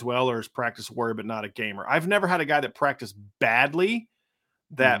but plays well, or is practice warrior but not a gamer? I've never had a guy that practiced badly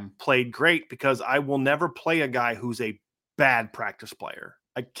that played great, because I will never play a guy who's a bad practice player.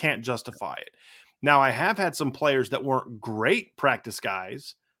 I can't justify it. Now, I have had some players that weren't great practice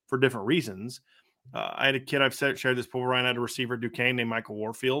guys for different reasons. I had a kid, I've shared this before, Ryan, I had a receiver at Duquesne named Michael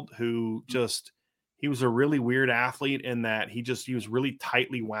Warfield, who he was a really weird athlete in that he was really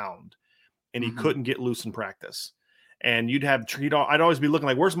tightly wound and he couldn't get loose in practice. And I'd always be looking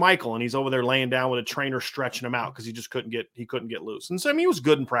like, where's Michael? And he's over there laying down with a trainer stretching him out because he just couldn't get loose. And so, he was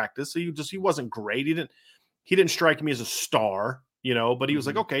good in practice. So he wasn't great. He didn't strike me as a star, but he was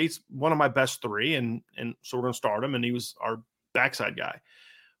like, okay, he's one of my best 3. And so we're going to start him. And he was our backside guy.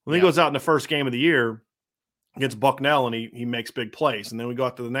 Well, he goes out in the first game of the year against Bucknell and he makes big plays. And then we go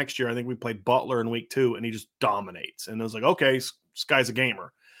out to the next year. I think we played Butler in week 2 and he just dominates. And it was like, okay, this guy's a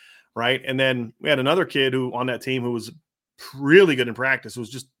gamer. Right. And then we had another kid on that team who was really good in practice. It was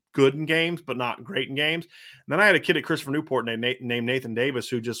just good in games, but not great in games. And then I had a kid at Christopher Newport named Nathan Davis,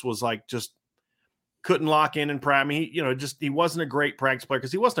 who just couldn't lock in and practice. I mean, he wasn't a great practice player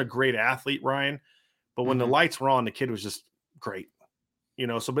because he wasn't a great athlete, Ryan. But when the lights were on, the kid was just great.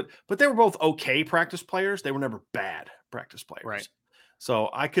 But they were both okay practice players. They were never bad practice players. Right.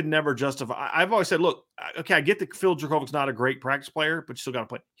 So I could never justify. I've always said, look, okay, I get that Phil Jurkovic's not a great practice player, but you still got to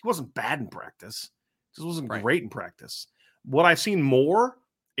play. He wasn't bad in practice. He just wasn't great in practice. What I've seen more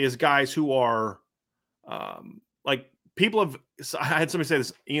is guys who are I had somebody say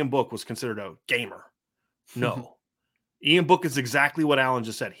this, Ian Book was considered a gamer. No. Ian Book is exactly what Alan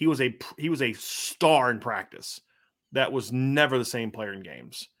just said. He was a star in practice that was never the same player in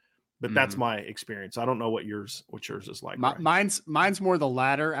games. But that's my experience. I don't know what yours is like. Mine's more the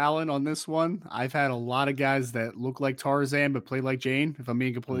latter, Alan, on this one. I've had a lot of guys that look like Tarzan but play like Jane, if I'm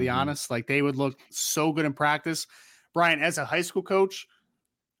being completely honest. Like, they would look so good in practice. Brian, as a high school coach,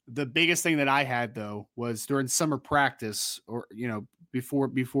 the biggest thing that I had, though, was during summer practice, or before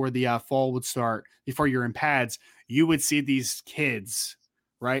the fall would start, before you're in pads, you would see these kids,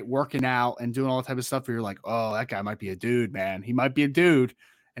 right, working out and doing all that type of stuff where you're like, oh, that guy might be a dude, man. He might be a dude.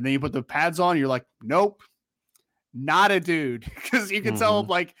 And then you put the pads on, you're like, nope, not a dude. Because you can tell,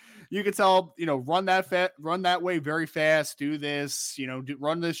 run that way very fast, do this,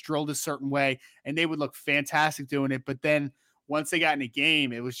 run this drill this certain way. And they would look fantastic doing it. But then once they got in a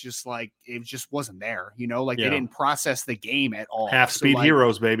game, it was just like, it just wasn't there, they didn't process the game at all. Half speed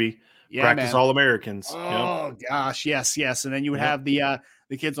heroes, baby. Yeah, practice All-Americans. Oh, gosh. Yes. And then you would have the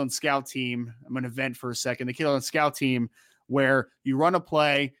kids on scout team. I'm going to vent for a second. The kid on the scout team, where you run a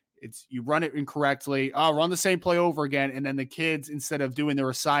play, you run it incorrectly, run the same play over again, and then the kids, instead of doing their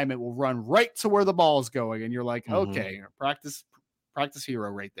assignment, will run right to where the ball is going, and you're like, okay, practice hero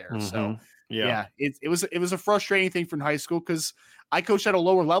right there. So it was a frustrating thing from high school, because I coached at a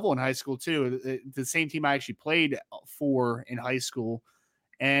lower level in high school too, the same team I actually played for in high school,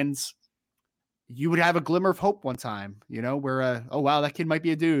 and you would have a glimmer of hope one time, where oh wow, that kid might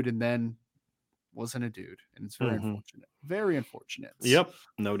be a dude, and then wasn't a dude, and it's very unfortunate. Very unfortunate. Yep,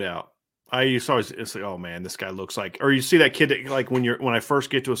 no doubt. I used to always, it's like, oh man, this guy looks like, or you see that kid that, like when I first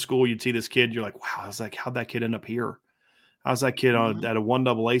get to a school, you'd see this kid, you're like, wow, I was like, how'd that kid end up here? How's that kid at a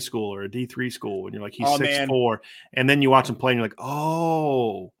 1AA school or a D3 school? And you're like, he's 6'4", and then you watch him play, and you're like,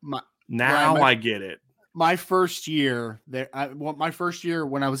 oh, I get it. My first year there, my first year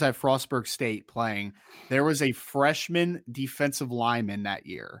when I was at Frostburg State playing, there was a freshman defensive lineman that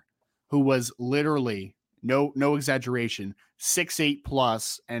year who was literally no exaggeration, 6'8"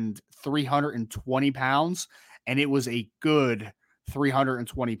 plus and 320 pounds, and it was a good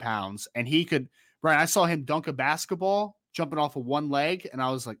 320 pounds. And he could, Brian, I saw him dunk a basketball jumping off of one leg, and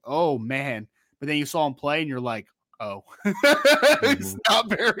I was like, oh man. But then you saw him play, and you're like, oh, it's not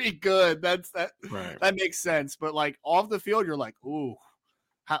very good. That makes sense. But like off the field, you're like, ooh.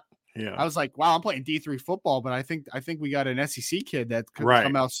 I was like, wow, I'm playing D3 football, but I think we got an SEC kid that could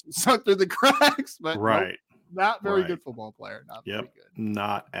come out suck through the cracks. But nope, not very good football player. Not very good.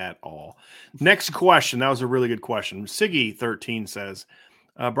 Not at all. Next question. That was a really good question. Siggy13 says,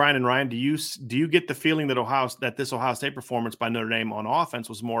 Brian and Ryan, do you get the feeling that this Ohio State performance by Notre Dame on offense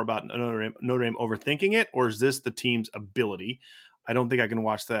was more about Notre Dame overthinking it, or is this the team's ability? I don't think I can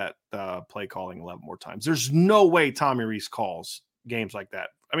watch that play calling 11 more times. There's no way Tommy Rees calls games like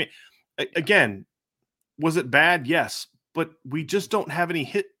that. I mean, again, was it bad? Yes, but we just don't have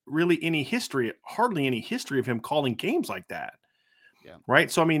hardly any history of him calling games like that. Yeah. Right.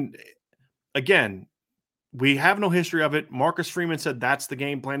 So, I mean, again, we have no history of it. Marcus Freeman said that's the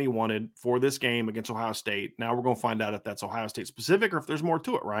game plan he wanted for this game against Ohio State. Now we're going to find out if that's Ohio State specific or if there's more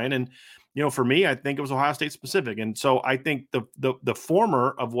to it, Ryan. And, for me, I think it was Ohio State specific. And so I think the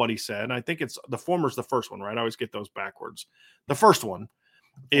former of what he said, and I think it's the former is the first one, right? I always get those backwards. The first one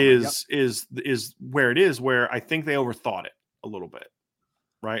is where it is, where I think they overthought it a little bit.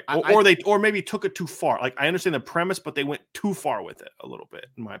 Right. Or maybe took it too far. Like, I understand the premise, but they went too far with it a little bit,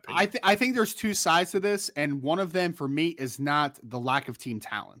 in my opinion. I think there's two sides to this. And one of them for me is not the lack of team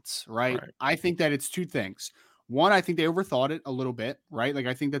talents. Right. I think that it's two things. One, I think they overthought it a little bit. Right. Like,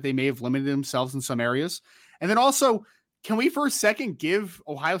 I think that they may have limited themselves in some areas. And then also, can we for a second give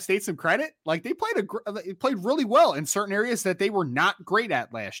Ohio State some credit? Like, they played really well in certain areas that they were not great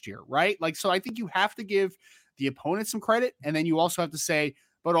at last year. Right. Like, so I think you have to give the opponent some credit. And then you also have to say,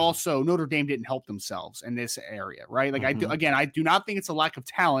 but also Notre Dame didn't help themselves in this area, right? Like, I do not think it's a lack of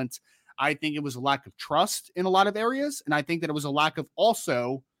talent. I think it was a lack of trust in a lot of areas. And I think that it was a lack of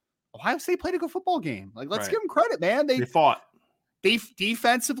also Ohio State played a good football game. Like, let's give them credit, man. They fought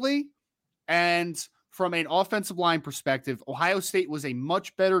defensively, and from an offensive line perspective, Ohio State was a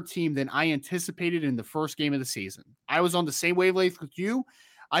much better team than I anticipated in the first game of the season. I was on the same wavelength with you.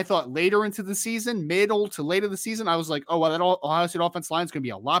 I thought later into the season, middle to late of the season, I was like, oh, well, that Ohio State offensive line is going to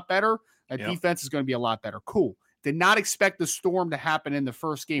be a lot better. That defense is going to be a lot better. Cool. Did not expect the storm to happen in the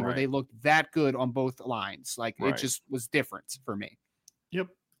first game where they looked that good on both lines. Like, it just was different for me. Yep.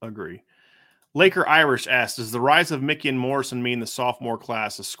 Agree. Laker Irish asked, does the rise of Mickey and Morrison mean the sophomore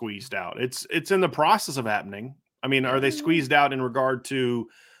class is squeezed out? It's in the process of happening. I mean, are they squeezed out in regard to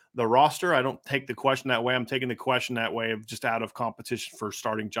the roster? I don't take the question that way. I'm taking the question that way of just out of competition for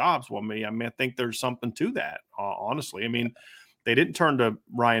starting jobs. Well, I think there's something to that, honestly. I mean, they didn't turn to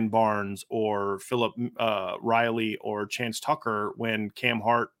Ryan Barnes or Philip Riley or Chance Tucker when Cam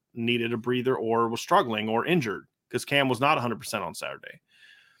Hart needed a breather or was struggling or injured, because Cam was not 100% on Saturday.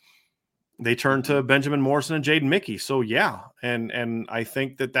 They turned to Benjamin Morrison and Jaden Mickey. So, yeah, and I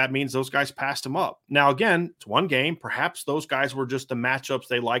think that means those guys passed him up. Now, again, it's one game. Perhaps those guys were just the matchups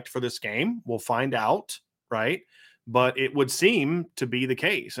they liked for this game. We'll find out, right? But it would seem to be the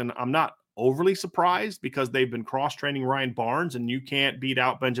case. And I'm not overly surprised, because they've been cross-training Ryan Barnes, and you can't beat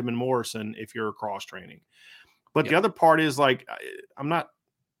out Benjamin Morrison if you're cross-training. But the other part is, like,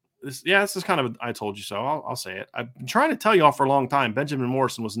 this is kind of I told you so. I'll say it. I've been trying to tell you all for a long time, Benjamin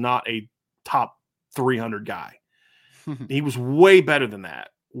Morrison was not a top 300 guy. He was way better than that.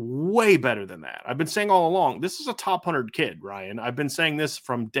 Way better than that. I've been saying all along, this is a top 100 kid, Ryan. I've been saying this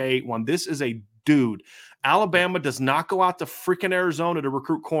from day one. This is a dude. Alabama does not go out to freaking Arizona to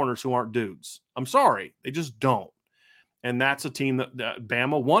recruit corners who aren't dudes. I'm sorry. They just don't. And that's a team that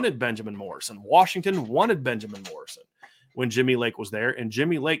Bama wanted Benjamin Morrison. Washington wanted Benjamin Morrison when Jimmy Lake was there. And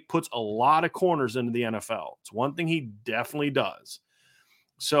Jimmy Lake puts a lot of corners into the NFL. It's one thing he definitely does.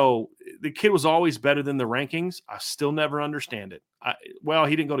 So the kid was always better than the rankings. I still never understand it.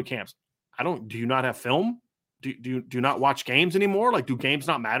 He didn't go to camps. Do you not have film? Do you not watch games anymore? Like, do games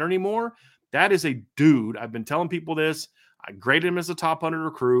not matter anymore? That is a dude. I've been telling people this. I graded him as a top 100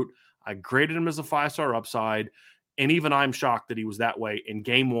 recruit. I graded him as a 5-star upside. And even I'm shocked that he was that way in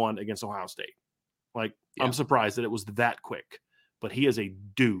game 1 against Ohio State. Like, I'm surprised that it was that quick. But he is a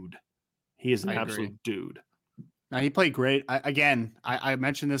dude. He is an absolute dude. Now, he played great. I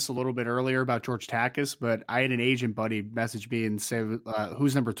mentioned this a little bit earlier about George Takis, but I had an agent buddy message me and say,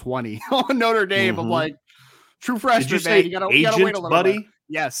 who's number 20 on Notre Dame? I'm like, true freshman, Did you man. say You gotta wait a little buddy? bit.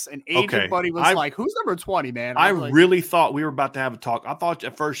 Yes, an agent buddy was like, who's number 20, man? I really thought we were about to have a talk. I thought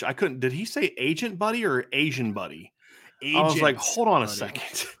at first I couldn't. Did he say agent buddy or Asian buddy? I was like, hold on a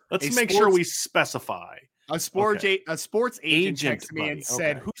second. Let's make sure we specify. A sports agent texted me and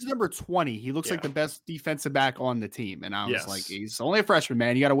said, who's number 20? He looks like the best defensive back on the team. And I was like, he's only a freshman,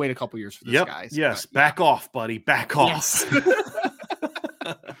 man. You got to wait a couple years for this guy. Yes. Back off, buddy. Back off.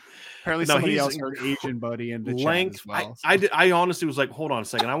 Apparently somebody else heard Asian buddy in the chat as well. I honestly was like, hold on a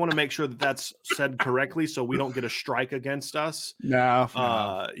second. I want to make sure that that's said correctly so we don't get a strike against us.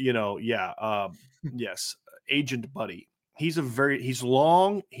 No. Yes. Agent buddy. He's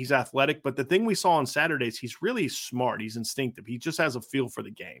long, he's athletic, but the thing we saw on Saturdays, he's really smart. He's instinctive. He just has a feel for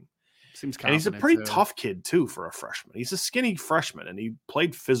the game. Seems confident, and he's a pretty tough kid too for a freshman. He's a skinny freshman and he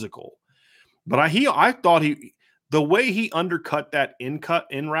played physical. But I thought the way he undercut that in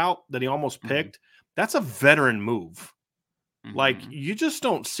route that he almost picked, that's a veteran move. Mm-hmm. Like you just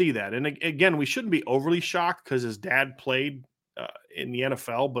don't see that. And again, we shouldn't be overly shocked because his dad played in the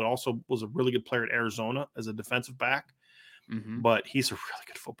NFL, but also was a really good player at Arizona as a defensive back. Mm-hmm. But he's a really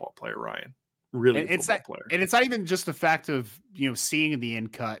good football player, Ryan. Really good football player. And it's not even just the fact of, seeing the in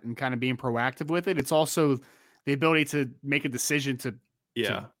cut and kind of being proactive with it. It's also the ability to make a decision to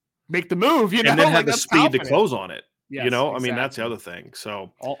make the move, and then have the speed to close on it. Yes, exactly. I mean, that's the other thing.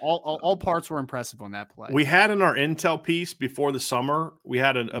 So all parts were impressive on that play. We had in our intel piece before the summer, we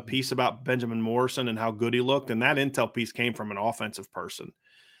had a piece about Benjamin Morrison and how good he looked. And that intel piece came from an offensive person.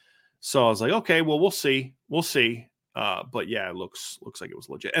 So I was like, okay, well, we'll see. But yeah, it looks like it was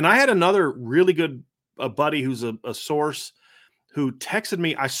legit. And I had another really good buddy who's a source who texted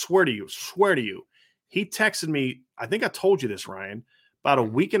me. I swear to you, he texted me. I think I told you this, Ryan, about a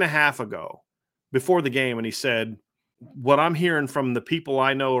week and a half ago before the game. And he said, what I'm hearing from the people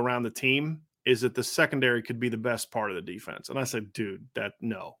I know around the team is that the secondary could be the best part of the defense. And I said, dude,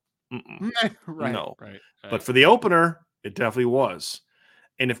 no. Right. But for the opener, it definitely was.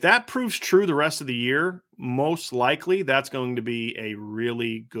 And if that proves true the rest of the year, most likely that's going to be a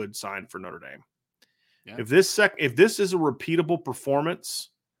really good sign for Notre Dame. Yeah. If this is a repeatable performance,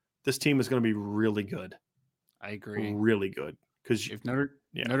 this team is going to be really good. I agree. Really good. Because if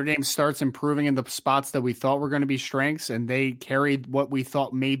Notre Dame starts improving in the spots that we thought were going to be strengths and they carried what we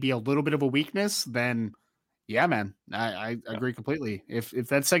thought may be a little bit of a weakness, then yeah, man, I agree completely. If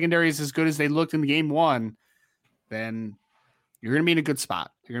that secondary is as good as they looked in the game one, then you're going to be in a good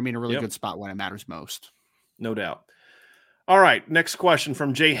spot. You're going to be in a really good spot when it matters most. No doubt. All right. Next question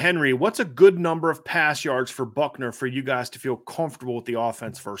from Jay Henry. What's a good number of pass yards for Buckner for you guys to feel comfortable with the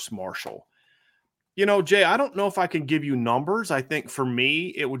offense versus Marshall? Jay, I don't know if I can give you numbers. I think for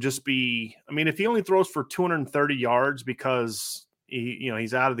me, it would just be, if he only throws for 230 yards because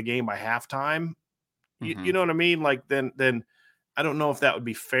he's out of the game by halftime, you know what I mean? Like then I don't know if that would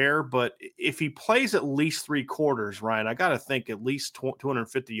be fair, but if he plays at least 3 quarters, Ryan, I got to think at least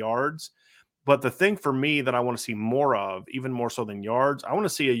 250 yards. But the thing for me that I want to see more of, even more so than yards, I want to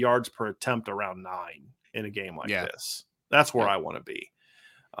see a yards per attempt around 9 in a game like this. That's where I want to be.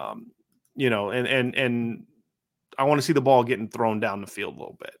 And I want to see the ball getting thrown down the field a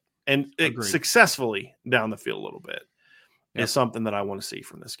little bit and successfully down the field a little bit is something that I want to see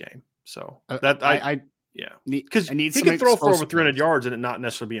from this game. So because he can throw for over 300 yards and it not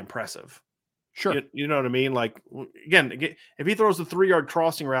necessarily be impressive. Sure. You know what I mean? Like, again, if he throws the 3-yard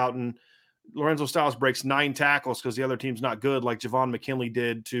crossing route and Lorenzo Styles breaks 9 tackles because the other team's not good, like Javon McKinley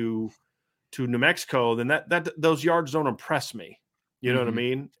did to New Mexico, then that those yards don't impress me. You know what I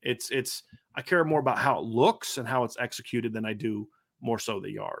mean? It's I care more about how it looks and how it's executed than I do more so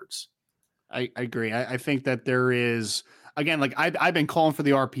the yards. I agree. I think that there is, again, like I've been calling for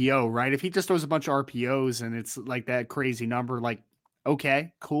the RPO, right? If he just throws a bunch of RPOs and it's like that crazy number, like,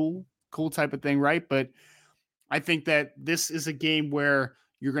 okay, cool type of thing, right? But I think that this is a game where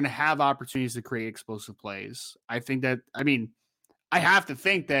you're going to have opportunities to create explosive plays. I think that, I have to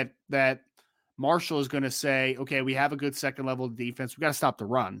think that Marshall is going to say, okay, we have a good second level of defense. We got to stop the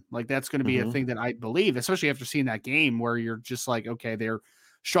run. Like that's going to be a thing that I believe, especially after seeing that game where you're just like, okay, they're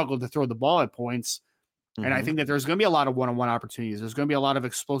struggling to throw the ball at points. And I think that there's going to be a lot of one-on-one opportunities. There's going to be a lot of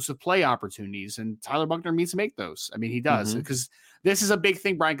explosive play opportunities, and Tyler Buckner needs to make those. He does, because this is a big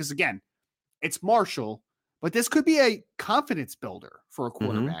thing, Brian, because again, it's Marshall, but this could be a confidence builder for a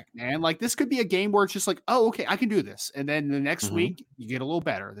quarterback, man. Like this could be a game where it's just like, oh, okay, I can do this. And then the next week you get a little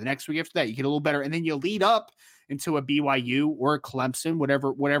better. The next week after that, you get a little better. And then you lead up into a BYU or a Clemson,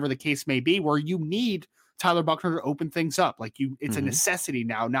 whatever the case may be, where you need Tyler Buchner to open things up. Like it's a Mhm. necessity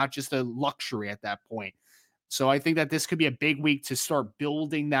now, not just a luxury at that point. So I think that this could be a big week to start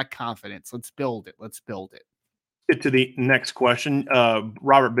building that confidence. Let's build it. Let's build it. Get to the next question.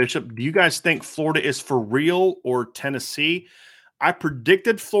 Robert Bishop, do you guys think Florida is for real or Tennessee? I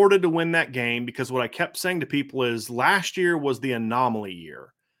predicted Florida to win that game because what I kept saying to people is last year was the anomaly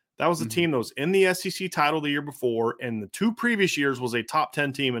year. That was the team that was in the SEC title the year before, and the 2 previous years was a top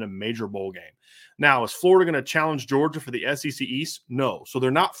 10 team in a major bowl game. Now, is Florida going to challenge Georgia for the SEC East? No. So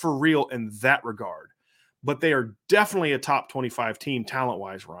they're not for real in that regard. But they are definitely a top 25 team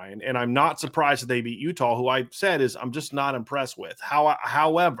talent-wise, Ryan. And I'm not surprised that they beat Utah, who I said is I'm just not impressed with.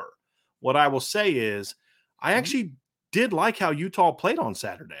 However, what I will say is I actually did like how Utah played on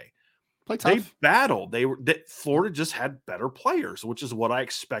Saturday. Play tough. They battled. Florida just had better players, which is what I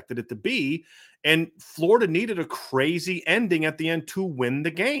expected it to be. And Florida needed a crazy ending at the end to win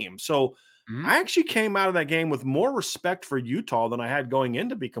the game. So I actually came out of that game with more respect for Utah than I had going in,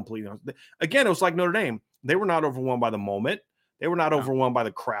 to be completely honest. Again, it was like Notre Dame. They were not overwhelmed by the moment. They were not overwhelmed by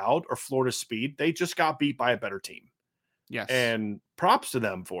the crowd or Florida's speed. They just got beat by a better team. Yes. And props to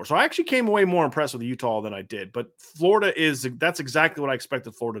them for. So I actually came away more impressed with Utah than I did. But Florida that's exactly what I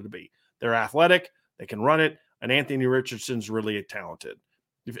expected Florida to be. They're athletic. They can run it. And Anthony Richardson's really talented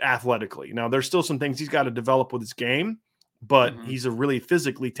athletically. Now, there's still some things he's got to develop with his game, but he's a really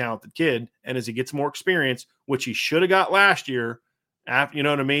physically talented kid. And as he gets more experience, which he should have got last year, you know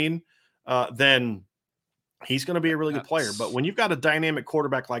what I mean? Then he's going to be a really good player. But when you've got a dynamic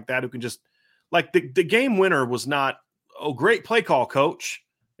quarterback like that who can just like the game winner was not, oh, great play call, coach.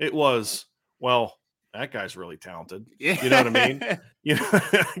 It was, well, that guy's really talented. You know what I mean? You know,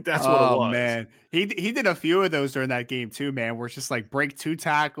 that's what it was. Oh, man. He did a few of those during that game too, man, where it's just like break 2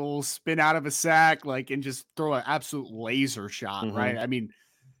 tackles, spin out of a sack, like, and just throw an absolute laser shot, right? I mean,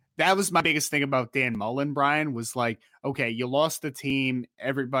 that was my biggest thing about Dan Mullen, Brian, was like, okay, you lost the team.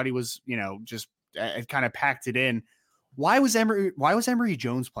 Everybody was, just kind of packed it in. Why was Emory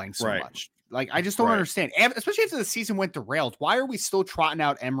Jones playing so much? Like, I just don't understand, especially after the season went derailed. Why are we still trotting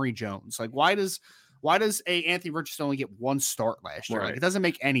out Emory Jones? Like, why does Anthony Richardson only get 1 start last year? Like, it doesn't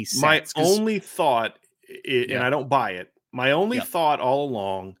make any sense. My only thought, and I don't buy it, my only thought all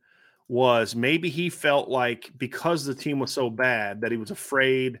along was maybe he felt like because the team was so bad that he was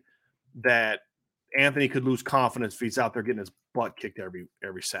afraid that Anthony could lose confidence if he's out there getting his butt kicked every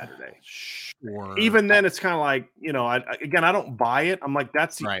Saturday. Sure. Even then, it's kind of like, I don't buy it. I'm like,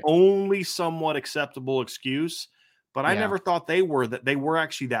 that's the only somewhat acceptable excuse. But I never thought they were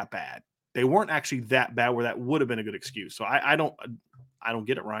actually that bad. They weren't actually that bad where that would have been a good excuse. So I don't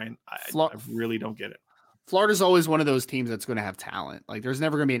get it, Ryan. I really don't get it. Florida's always one of those teams that's going to have talent. Like, there's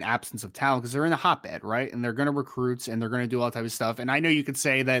never going to be an absence of talent because they're in a hotbed, right? And they're going to recruit and they're going to do all that type of stuff. And I know you could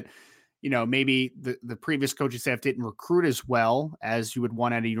say that, maybe the previous coaching staff didn't recruit as well as you would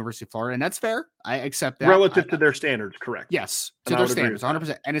want at a University of Florida. And that's fair. I accept that. Relative to their standards, correct. Yes, to their standards,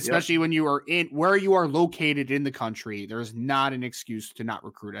 100%. And especially when you are where you are located in the country, there's not an excuse to not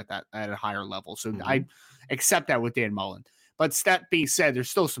recruit at a higher level. So I accept that with Dan Mullen. But that being said,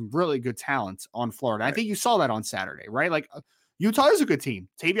 there's still some really good talent on Florida. I think you saw that on Saturday, right? Like, Utah is a good team.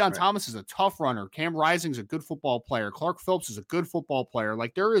 Tavion Thomas is a tough runner. Cam Rising's a good football player. Clark Phillips is a good football player.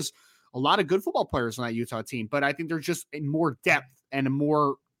 Like, there is a lot of good football players on that Utah team, but I think there's just more depth and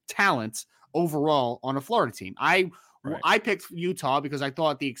more talent overall on a Florida team. I picked Utah because I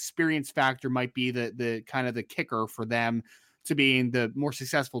thought the experience factor might be the kind of the kicker for them to being the more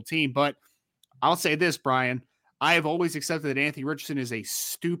successful team. But I'll say this, Brian, I have always accepted that Anthony Richardson is a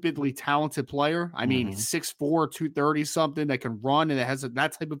stupidly talented player. I mean, 6'4", 230 something that can run and that has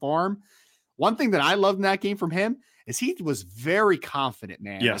that type of arm. One thing that I loved in that game from him is he was very confident,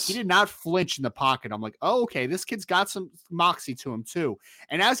 man. Yes. Like, he did not flinch in the pocket. I'm like, oh, okay, this kid's got some moxie to him too.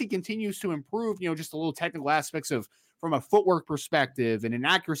 And as he continues to improve, just a little technical aspects from a footwork perspective and an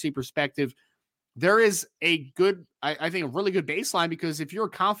accuracy perspective, there is a good, I think, a really good baseline, because if you're a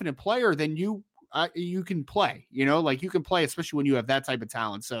confident player, then you can play, like you can play, especially when you have that type of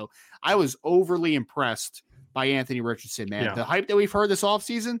talent. So I was overly impressed by Anthony Richardson, man. Yeah. The hype that we've heard this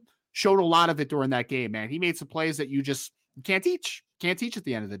offseason showed a lot of it during that game, man. He made some plays that you just can't teach at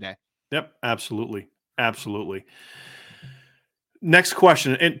the end of the day. Yep. Absolutely. Absolutely. Next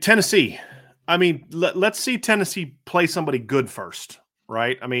question. And Tennessee, I mean, let's see Tennessee play somebody good first,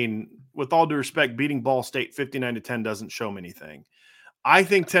 right? I mean, with all due respect, beating Ball State 59-10 doesn't show me anything. I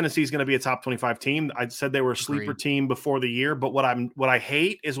think Tennessee is going to be a top 25 team. I said they were a sleeper team before the year, but what I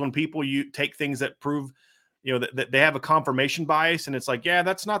hate is when people take things that prove, that they have a confirmation bias, and it's like, yeah,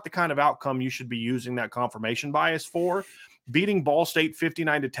 that's not the kind of outcome you should be using that confirmation bias for. beating Ball State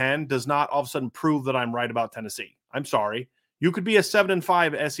 59-10 does not all of a sudden prove that I'm right about Tennessee. I'm sorry. You could be a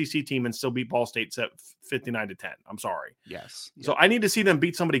 7-5 SEC team and still beat Ball State 59-10. I'm sorry. Yes. So I need to see them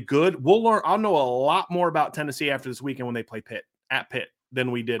beat somebody good. We'll learn. I'll know a lot more about Tennessee after this weekend when they play Pitt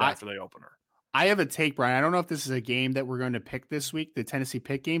than we did after the opener. I have a take, Brian. I don't know if this is a game that we're going to pick this week, the Tennessee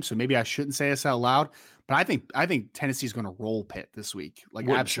Pitt game. So maybe I shouldn't say this out loud, but I think Tennessee's going to roll Pitt this week. Like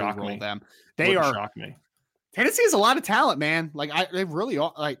absolutely roll them. They are. Shock me. Tennessee has a lot of talent, man. Like they really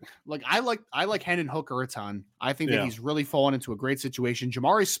are. Like I like Hendon Hooker a ton. I think that he's really fallen into a great situation.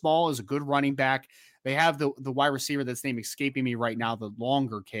 Jamari Small is a good running back. They have the wide receiver that's name escaping me right now, the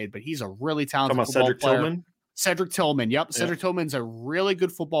longer kid, but he's a really talented football player. Cedric Tillman. Yep. Cedric Tillman's a really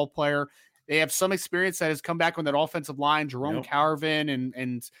good football player. They have some experience that has come back on that offensive line, Jerome Carvin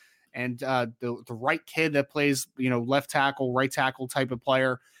and the right kid that plays, left tackle, right tackle type of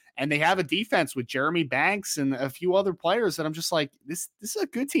player. And they have a defense with Jeremy Banks and a few other players that I'm just like, this is a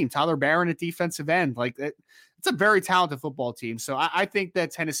good team. Tyler Barron at defensive end. Like it's a very talented football team. So I think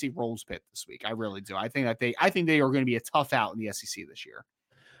that Tennessee rolls Pitt this week. I really do. I think they are going to be a tough out in the SEC this year.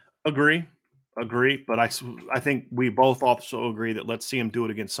 Agree. But I think we both also agree that let's see them do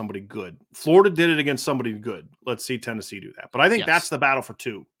it against somebody good. Florida did it against somebody good. Let's see Tennessee do that. But I think that's the battle for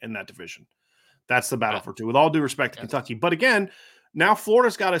two in that division. That's the battle for two, with all due respect to Kentucky. But again, now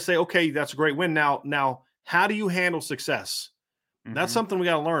Florida's got to say, okay, that's a great win. Now, how do you handle success? Mm-hmm. That's something we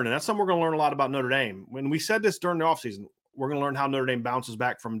got to learn, and that's something we're going to learn a lot about Notre Dame. When we said this during the offseason, we're going to learn how Notre Dame bounces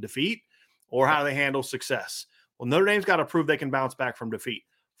back from defeat or how they handle success. Well, Notre Dame's got to prove they can bounce back from defeat.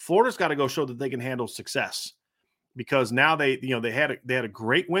 Florida's got to go show that they can handle success, because now they had a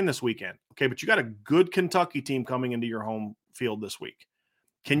great win this weekend. Okay, but you got a good Kentucky team coming into your home field this week.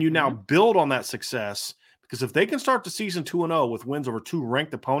 Can you now build on that success? Because if they can start the season 2-0 with wins over two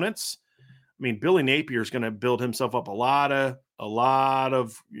ranked opponents, I mean, Billy Napier is going to build himself up a lot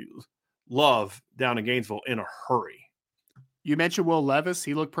of love down in Gainesville in a hurry. You mentioned Will Levis.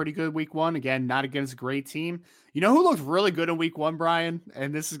 He looked pretty good week one. Again, not against a great team. You know who looked really good in week one, Brian?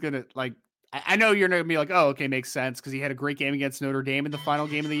 And this is going to, like, I know you're going to be like, oh, okay, makes sense, because he had a great game against Notre Dame in the final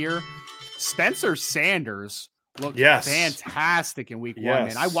game of the year. Spencer Sanders looked fantastic in week one,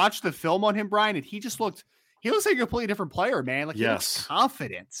 man. I watched the film on him, Brian, and he looks like a completely different player, man. Like, he looks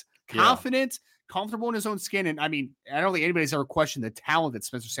confident, comfortable in his own skin. And I mean, I don't think anybody's ever questioned the talent that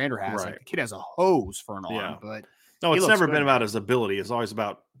Spencer Sanders has. Right. Like, the kid has a hose for an arm, but no, it's never been about his ability. It's always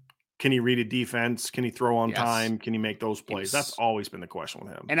about, can he read a defense? Can he throw on time? Can he make those plays? That's always been the question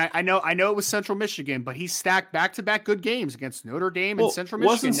with him. And I know it was Central Michigan, but he stacked back-to-back good games against Notre Dame and Central Michigan.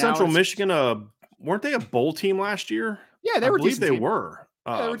 Wasn't Central Michigan weren't they a bowl team last year? Yeah, they were. I believe they were.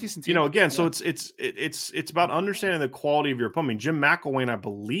 They were a decent team. Again, so it's about understanding the quality of your opponent. I mean, Jim McElwain, I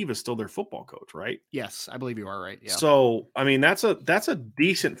believe, is still their football coach, right? Yes, I believe you are right. Yeah. So, I mean, that's a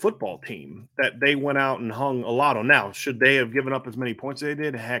decent football team that they went out and hung a lot on. Now, should they have given up as many points as they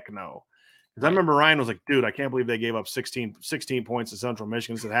did? Heck no. Because I remember Ryan was like, dude, I can't believe they gave up 16 points to Central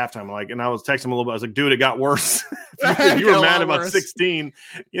Michigan at halftime. And I was texting him a little bit. I was like, dude, it got worse. you were mad about 16.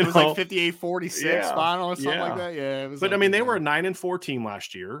 It was like 58-46 final or something like that. Yeah. It was but I mean, they were a 9-4 team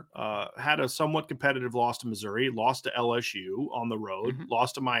last year. Had a somewhat competitive loss to Missouri, lost to LSU on the road,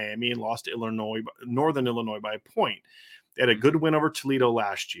 lost to Miami, and lost to Northern Illinois by a point. They had a good win over Toledo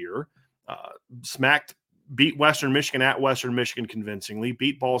last year. Beat Western Michigan at Western Michigan convincingly,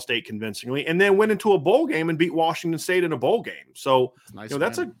 beat Ball State convincingly, and then went into a bowl game and beat Washington State in a bowl game. So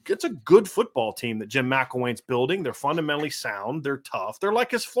that's a good football team that Jim McElwain's building. They're fundamentally sound. They're tough. They're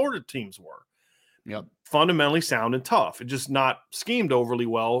like his Florida teams were. Yep. Fundamentally sound and tough. It just not schemed overly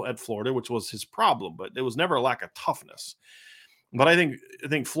well at Florida, which was his problem, but it was never a lack of toughness. But I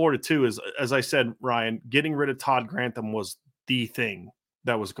think Florida too is, as I said, Ryan, getting rid of Todd Grantham was the thing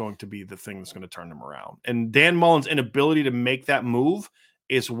that was going to be the thing that's going to turn them around. And Dan Mullen's inability to make that move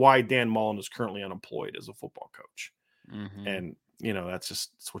is why Dan Mullen is currently unemployed as a football coach. Mm-hmm. And, that's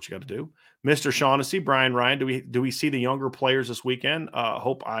what you got to do. Mr. Shaughnessy, Brian Ryan, do we see the younger players this weekend?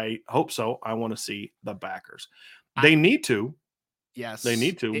 Hope so. I want to see the backers. They need to. Yes. They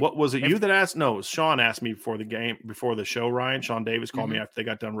need to. What was it you that asked? No, Sean asked me before the show, Ryan. Sean Davis called me after they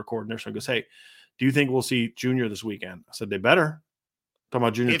got done recording their show. He goes, hey, do you think we'll see Junior this weekend? I said, they better. Talking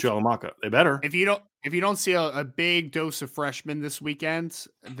about Junior Chulamaka. They better. If you don't see a big dose of freshmen this weekend,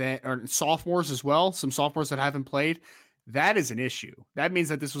 or sophomores as well, some sophomores that haven't played, that is an issue. That means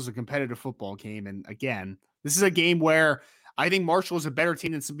that this was a competitive football game. And again, this is a game where I think Marshall is a better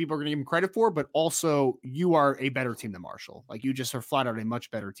team than some people are going to give him credit for, but also you are a better team than Marshall. Like you just are flat out a much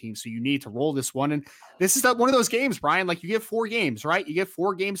better team. So you need to roll this one. And this is one of those games, Brian, like you get 4 games, right? You get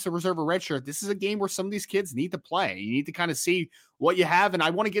 4 games to reserve a red shirt. This is a game where some of these kids need to play. You need to kind of see what you have. And I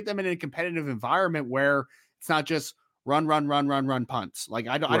want to get them in a competitive environment where it's not just run punts. Like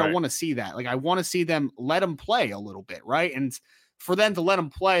I don't want to see that. Like I want to see them let them play a little bit. Right. And for them to let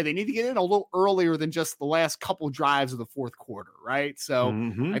them play, they need to get in a little earlier than just the last couple drives of the fourth quarter, right? So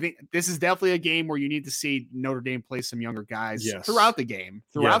I think this is definitely a game where you need to see Notre Dame play some younger guys throughout the game,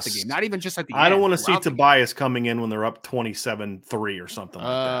 not even just at the end. I don't want to see Tobias coming in when they're up 27-3 or something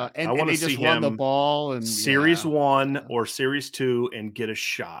like that. I want to see him run the ball and series 1 or series 2 and get a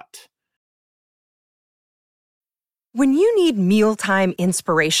shot. When you need mealtime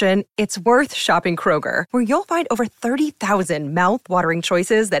inspiration, it's worth shopping Kroger, where you'll find over 30,000 mouth-watering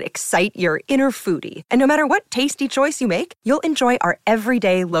choices that excite your inner foodie. And no matter what tasty choice you make, you'll enjoy our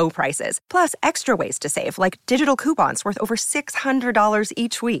everyday low prices, plus extra ways to save, like digital coupons worth over $600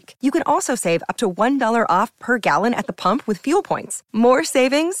 each week. You can also save up to $1 off per gallon at the pump with fuel points. More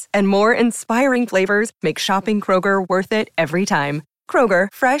savings and more inspiring flavors make shopping Kroger worth it every time. Kroger,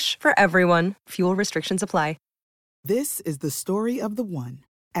 fresh for everyone. Fuel restrictions apply. This is the story of the one.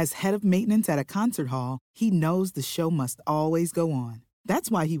 As head of maintenance at a concert hall, he knows the show must always go on. That's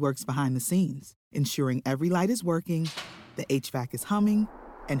why he works behind the scenes, ensuring every light is working, the HVAC is humming,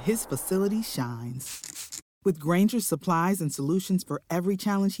 and his facility shines. With Grainger's supplies and solutions for every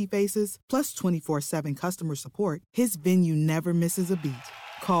challenge he faces, plus 24/7 customer support, his venue never misses a beat.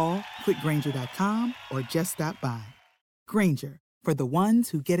 Call quickgrainger.com or just stop by. Grainger, for the ones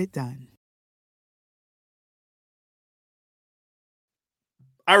who get it done.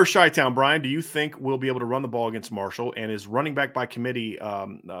 Irish Chi-Town, Brian, do you think we'll be able to run the ball against Marshall? And is running back by committee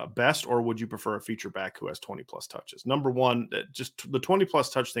best, or would you prefer a feature back who has 20-plus touches? Number one, just the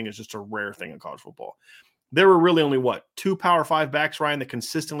 20-plus touch thing is just a rare thing in college football. There were really only, 2 Power 5 backs, Ryan, that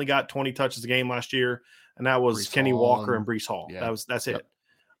consistently got 20 touches a game last year, and that was Kenny Walker and Breece Hall. Yeah. That's it.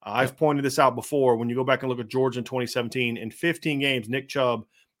 I've pointed this out before. When you go back and look at Georgia in 2017, in 15 games, Nick Chubb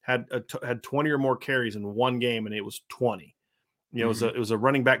had 20 or more carries in one game, and it was 20. You know, it was a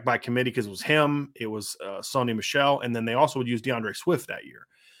running back by committee because it was him. It was Sonny Michel, and then they also would use DeAndre Swift that year.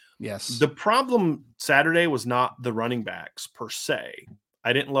 Yes. The problem Saturday was not the running backs per se.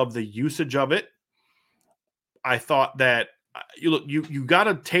 I didn't love the usage of it. I thought that you got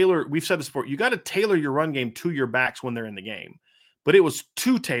to tailor. We've said this before. You got to tailor your run game to your backs when they're in the game. But it was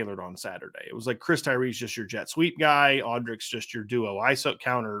too tailored on Saturday. It was like Chris Tyree's just your jet sweep guy. Audrick's just your duo ISO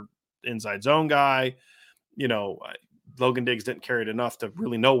counter inside zone guy. You know, Logan Diggs didn't carry it enough to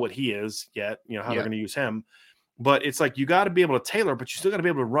really know what he is yet, how they're going to use him. But it's like you got to be able to tailor, but you still got to be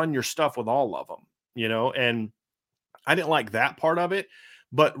able to run your stuff with all of them, and I didn't like that part of it.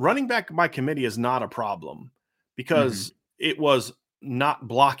 But running back by committee is not a problem because it was not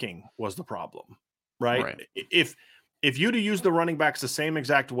blocking was the problem, right? If you'd have used the running backs the same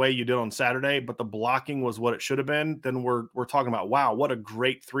exact way you did on Saturday, but the blocking was what it should have been, then we're talking about, wow, what a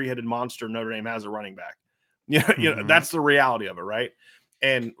great 3-headed monster Notre Dame has a running back. That's the reality of it, right?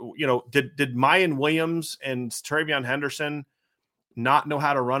 And did Mayan Williams and TreVeyon Henderson not know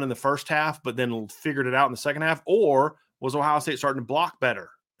how to run in the first half, but then figured it out in the second half? Or was Ohio State starting to block better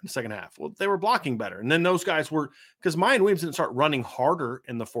in the second half? Well, they were blocking better. And then those guys were, because Mayan Williams didn't start running harder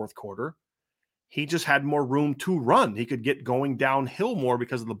in the fourth quarter. He just had more room to run. He could get going downhill more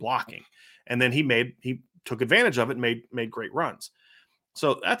because of the blocking. And then he took advantage of it and made great runs.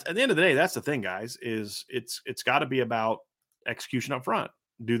 So that's at the end of the day, that's the thing, guys, is it's got to be about execution up front.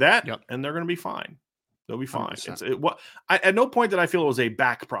 Do that, and they're going to be fine. They'll be fine. At no point did I feel it was a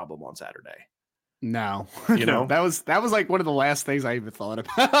back problem on Saturday. No, that was like one of the last things I even thought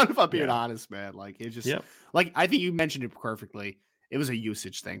about, if I'm being honest, man. Like it just like I think you mentioned it perfectly. It was a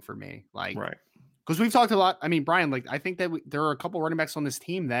usage thing for me, like because we've talked a lot. I mean, Brian, like I think that there are a couple running backs on this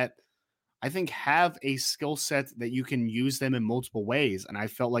team that I think have a skill set that you can use them in multiple ways. And I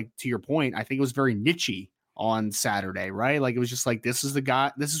felt like, to your point, I think it was very niche-y on Saturday, right? Like it was just like, this is the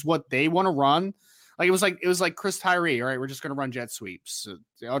guy, this is what they want to run. Like it was like Chris Tyree, all right, we're just going to run jet sweeps.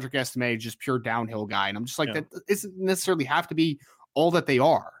 Audric Estime, just pure downhill guy. And I'm just like, that doesn't necessarily have to be all that they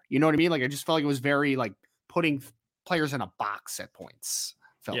are. You know what I mean? Like I just felt like it was very like putting players in a box at points,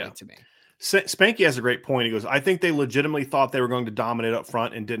 felt like to me. Spanky has a great point. He goes, I think they legitimately thought they were going to dominate up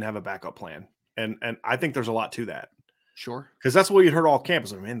front and didn't have a backup plan. And I think there's a lot to that. Sure. Because that's what you heard all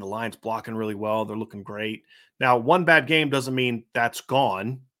campus. Man, the line's blocking really well. They're looking great. Now, one bad game doesn't mean that's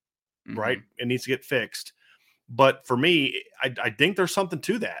gone, right? It needs to get fixed. But for me, I think there's something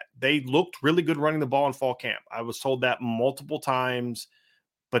to that. They looked really good running the ball in fall camp. I was told that multiple times.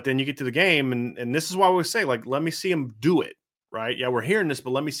 But then you get to the game, and this is why we say, like, let me see him do it, right? Yeah, we're hearing this,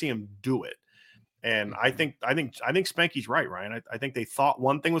 but let me see him do it. And I think Spanky's right, Ryan. I think they thought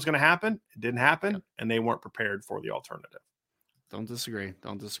one thing was going to happen, it didn't happen, and they weren't prepared for the alternative. Don't disagree.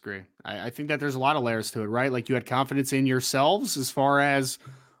 I think that there's a lot of layers to it, right? Like, you had confidence in yourselves as far as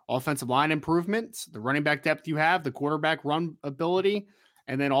offensive line improvements, the running back depth you have, the quarterback run ability,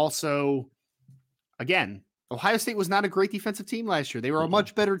 and then also, again, Ohio State was not a great defensive team last year. They were a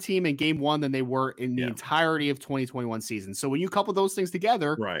much better team in game one than they were in the entirety of 2021 season. So when you couple those things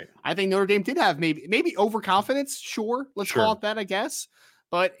together, right, I think Notre Dame did have maybe overconfidence. Sure. Let's call it that, I guess.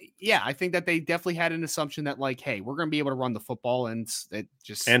 But yeah, I think that they definitely had an assumption that, like, hey, we're going to be able to run the football and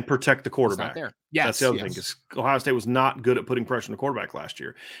protect the quarterback. There. Yes, that's the other thing, because Ohio State was not good at putting pressure on the quarterback last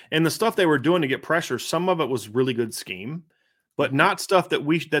year. And the stuff they were doing to get pressure, some of it was really good scheme, but not stuff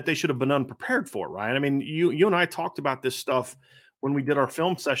that they should have been unprepared for, right? I mean, you and I talked about this stuff when we did our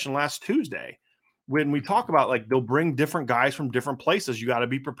film session last Tuesday. When we talk about, like, they'll bring different guys from different places, you got to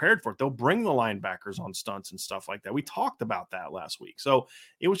be prepared for it. They'll bring the linebackers on stunts and stuff like that. We talked about that last week. So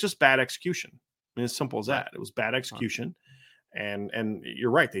it was just bad execution. I mean, as simple as that. It was bad execution. And you're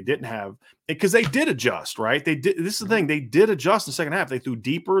right. They didn't have, because they did adjust, right? They did. This is the thing. They did adjust in the second half. They threw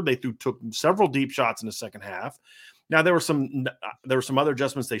deeper. Took several deep shots in the second half. Now, there were some other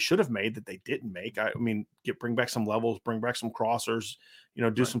adjustments they should have made that they didn't make. I mean, bring back some levels, bring back some crossers,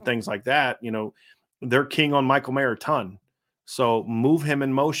 do some things like that. They're king on Michael Mayer a ton. So move him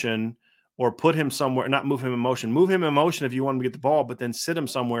in motion, or put him somewhere, not move him in motion. Move him in motion if you want him to get the ball, but then sit him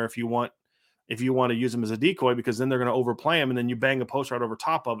somewhere if you want to use him as a decoy, because then they're going to overplay him, and then you bang a post route over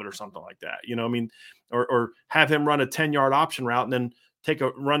top of it or something like that. Or have him run a 10-yard option route and then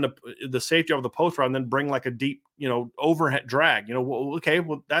run the safety over the post route and then bring like a deep, overhead drag.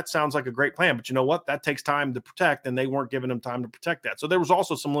 That sounds like a great plan, but you know what? That takes time to protect, and they weren't giving them time to protect that. So there was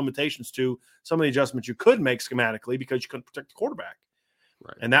also some limitations to some of the adjustments you could make schematically because you couldn't protect the quarterback.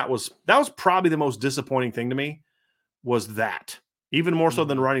 Right. And that was probably the most disappointing thing to me, was that, even more so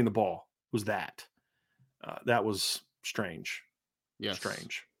than running the ball, was that. That was strange. Yes.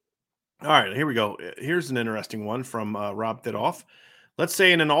 Strange. All right, here we go. Here's an interesting one from Rob Thidoff. Let's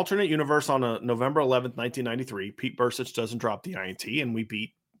say in an alternate universe on November 11th, 1993, Pete Bursich doesn't drop the INT and we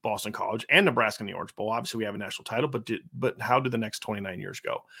beat Boston College and Nebraska in the Orange Bowl. Obviously, we have a national title, but how did the next 29 years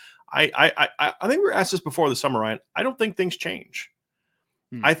go? I think we were asked this before the summer, Ryan. I don't think things change.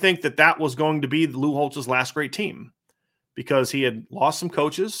 I think that was going to be Lou Holtz's last great team, because he had lost some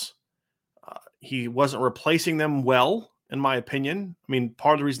coaches. He wasn't replacing them well, in my opinion. I mean,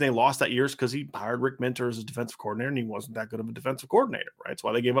 part of the reason they lost that year is because he hired Rick Minter as a defensive coordinator, and he wasn't that good of a defensive coordinator, right? That's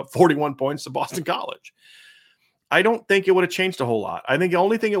why they gave up 41 points to Boston College. I don't think it would have changed a whole lot. I think the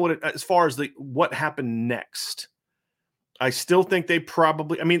only thing it would have, as far as what happened next, I still think they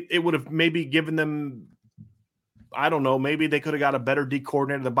probably, it would have maybe given them, I don't know, maybe they could have got a better D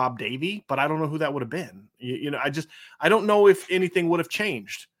coordinator than Bob Davie, but I don't know who that would have been. I don't know if anything would have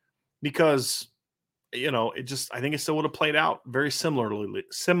changed, because I think it still would have played out very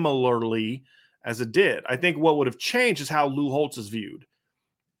similarly as it did. I think what would have changed is how Lou Holtz is viewed.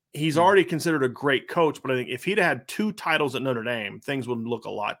 He's already considered a great coach, but I think if he'd had 2 titles at Notre Dame, things would look a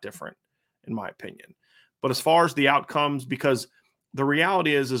lot different, in my opinion. But as far as the outcomes, because the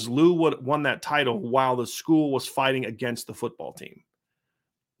reality is Lou won that title while the school was fighting against the football team.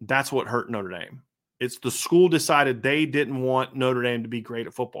 That's what hurt Notre Dame. It's the school decided they didn't want Notre Dame to be great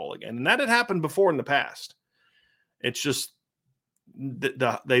at football again. And that had happened before in the past. It's just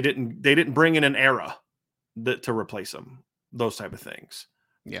they didn't bring in an era to replace them, those type of things.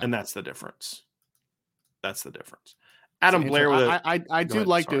 Yeah. And that's the difference. Adam Blair. I do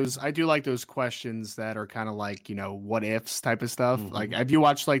like those questions that are kind of like, what ifs type of stuff. Mm-hmm. Like, have you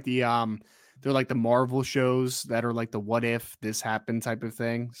watched like they're like the Marvel shows that are like the what if this happened type of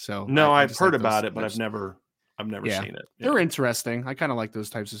thing. So no, I've heard about it, but I've never seen it. Yeah. They're interesting. I kind of like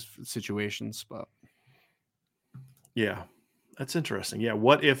those types of situations, but yeah, that's interesting. Yeah.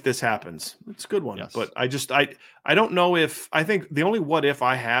 What if this happens? It's a good one, yes. But I don't know if, I think the only what if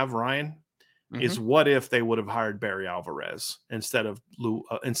I have, Ryan, is what if they would have hired Barry Alvarez instead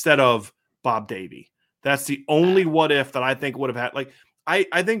of Bob Davie. That's the only what if that I think would have had. Like, I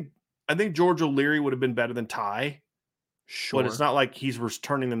think George O'Leary would have been better than Ty. Sure. But it's not like he's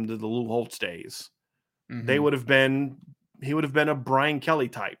returning them to the Lou Holtz days. Mm-hmm. He would have been a Brian Kelly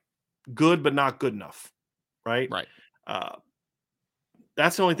type. Good, but not good enough. Right? Right.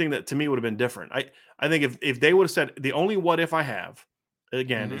 That's the only thing that to me would have been different. I think if they would have said, the only what if I have,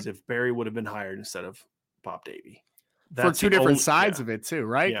 again, is if Barry would have been hired instead of Bob Davie. For two different sides of it too,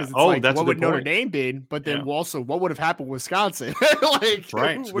 right? Because it's like, what would Notre Dame be? But then also, what would have happened with Wisconsin? That's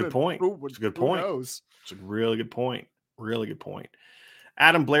right. It's a good point. It's a good point. It's a really good point. Really good point.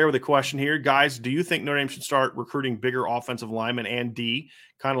 Adam Blair with a question here. Guys, do you think Notre Dame should start recruiting bigger offensive linemen and D,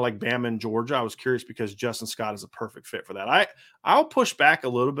 kind of like Bama in Georgia? I was curious because Justin Scott is a perfect fit for that. I'll push back a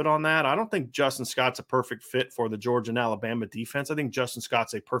little bit on that. I don't think Justin Scott's a perfect fit for the Georgia and Alabama defense. I think Justin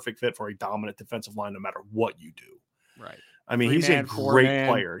Scott's a perfect fit for a dominant defensive line no matter what you do. Right. I mean, he's a great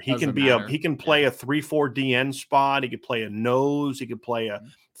player. He can play a 3-4 DN spot. He could play a nose. He could play a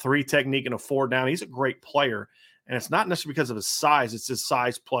 3 technique and a 4 down. He's a great player. And it's not necessarily because of his size. It's his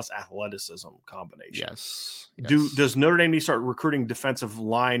size plus athleticism combination. Yes. Does Notre Dame need to start recruiting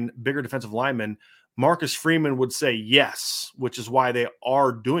bigger defensive linemen? Marcus Freeman would say yes, which is why they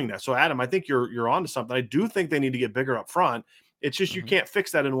are doing that. So, Adam, I think you're onto something. I do think they need to get bigger up front. It's just you can't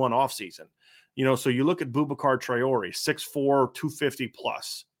fix that in one offseason. So you look at Boubacar Traore, 6'4", 250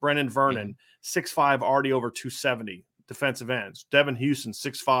 plus. Brennan Vernon, 6'5", already over 270 defensive ends. Devin Houston,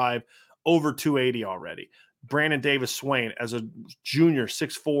 6'5", over 280 already. Brandon Davis Swain as a junior,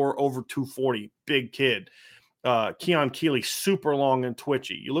 6'4", over 240, big kid. Keon Keeley, super long and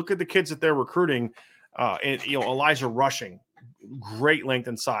twitchy. You look at the kids that they're recruiting, and Elijah Rushing, great length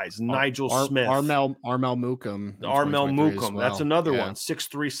and size. Nigel Smith. Armel Mukum. Well. That's another one.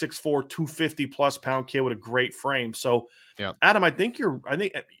 6'3", 6'4", 250 plus pound kid with a great frame. So, Adam, I think you're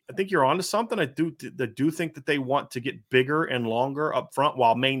onto something. I do think that they want to get bigger and longer up front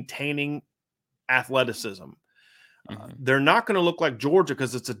while maintaining athleticism. They're not going to look like Georgia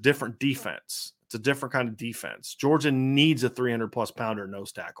because it's a different defense. It's a different kind of defense. Georgia needs a 300-plus pounder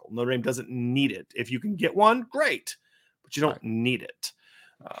nose tackle. Notre Dame doesn't need it. If you can get one, great, but you don't need it.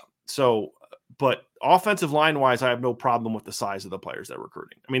 But offensive line-wise, I have no problem with the size of the players they're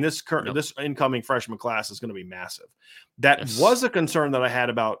recruiting. I mean, this incoming freshman class is going to be massive. That was a concern that I had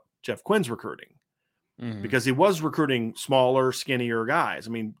about Jeff Quinn's recruiting. Because he was recruiting smaller, skinnier guys. I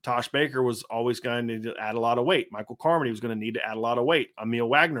mean, Tosh Baker was always going to need to add a lot of weight. Michael Carmody was going to need to add a lot of weight. Emil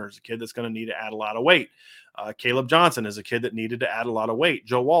Wagner is a kid that's going to need to add a lot of weight. Caleb Johnson is a kid that needed to add a lot of weight.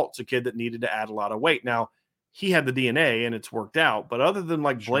 Joe Walt's a kid that needed to add a lot of weight. Now, he had the DNA and it's worked out. But other than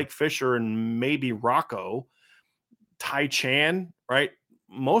Blake Fisher and maybe Rocco, Ty Chan, right?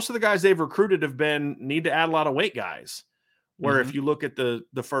 Most of the guys they've recruited need to add a lot of weight guys. Where if you look at the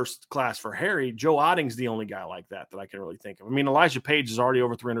first class for Harry, Joe Otting's the only guy like that I can really think of. I mean, Elijah Page is already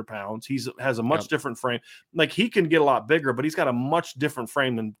over 300 pounds. He has a much different frame. Like, he can get a lot bigger, but he's got a much different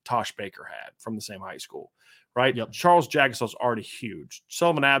frame than Tosh Baker had from the same high school, right? Charles Jagusah's already huge.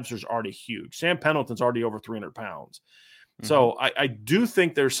 Sullivan Abser's already huge. Sam Pendleton's already over 300 pounds. So I do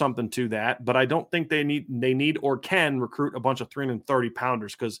think there's something to that, but I don't think they need or can recruit a bunch of 330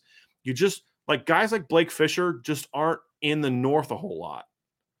 pounders because you just – guys like Blake Fisher just aren't in the North a whole lot.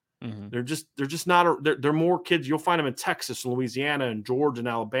 They're just not. They're more kids. You'll find them in Texas and Louisiana and Georgia and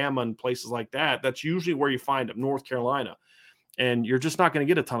Alabama and places like that. That's usually where you find them, North Carolina. And you're just not going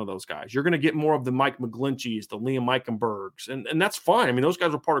to get a ton of those guys. You're going to get more of the Mike McGlincheys, the Liam Eichenbergs, and that's fine. I mean, those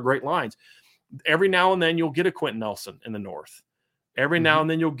guys are part of great lines. Every now and then you'll get a Quentin Nelson in the North. Every now and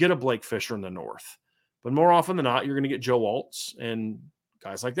then you'll get a Blake Fisher in the North. But more often than not, you're going to get Joe Waltz and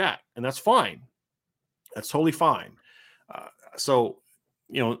guys like that. And that's fine. That's totally fine.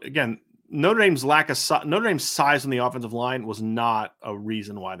 Again, Notre Dame's size on the offensive line was not a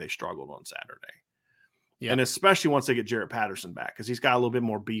reason why they struggled on Saturday. And especially once they get Jarrett Patterson back, because he's got a little bit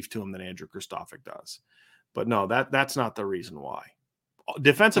more beef to him than Andrew Kristofic does. But no, that's not the reason why.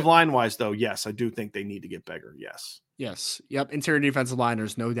 Defensive line-wise, though, yes, I do think they need to get bigger, yes. Yes. Yep. Interior defensive line,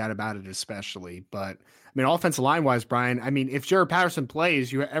 there's no doubt about it, especially. But, I mean, offensive line-wise, Brian, I mean, if Jarrett Patterson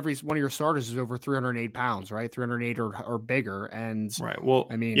plays, every one of your starters is over 308 pounds, right? 308 or bigger. And right. Well,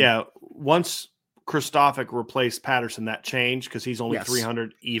 I mean, once Kristofic replaced Patterson, that changed because he's only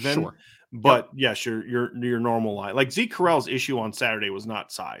 300 even. Sure. But, yes, your normal line. Like Zeke Correll's issue on Saturday was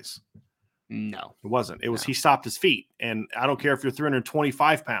not size. No. It wasn't. It was he stopped his feet. And I don't care if you're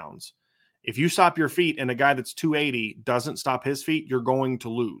 325 pounds. If you stop your feet and a guy that's 280 doesn't stop his feet, you're going to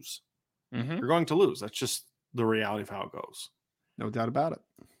lose. You're going to lose. That's just the reality of how it goes. No doubt about it.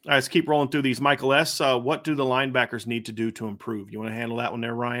 All right, let's keep rolling through these. Michael S., what do the linebackers need to do to improve? You want to handle that one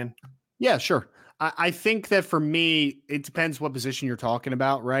there, Ryan? Yeah, sure. I think that for me, it depends what position you're talking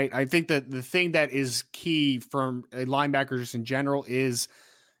about, right? I think that the thing that is key from linebackers in general is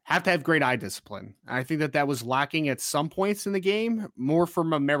have to have great eye discipline. I think that was lacking at some points in the game, more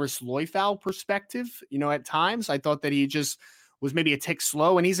from a Maris Loifau perspective. At times I thought that he just was maybe a tick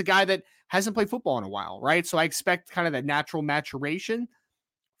slow, and he's a guy that hasn't played football in a while, right? So I expect kind of that natural maturation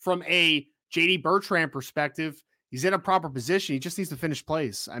from a JD Bertrand perspective, he's in a proper position. He just needs to finish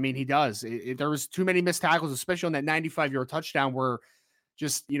plays. I mean, he does. There was too many missed tackles, especially on that 95-yard touchdown where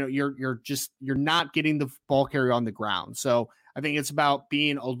just, you're not getting the ball carrier on the ground. So I think it's about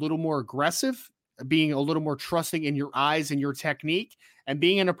being a little more aggressive, being a little more trusting in your eyes and your technique, and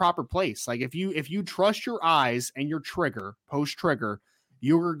being in a proper place. Like if you trust your eyes and your trigger, post trigger,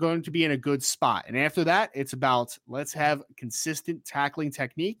 you're going to be in a good spot. And after that, it's about, let's have consistent tackling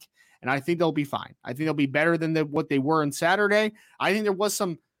technique. And I think they'll be fine. I think they'll be better than what they were on Saturday. I think there was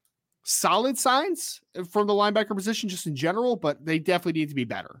some solid signs from the linebacker position just in general, but they definitely need to be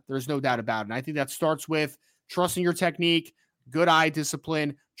better. There's no doubt about it. And I think that starts with trusting your technique, good eye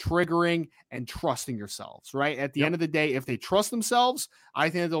discipline, triggering, and trusting yourselves, right? At the end of the day, if they trust themselves, I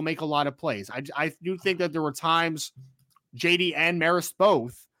think that they'll make a lot of plays. I do think that there were times, JD and Marist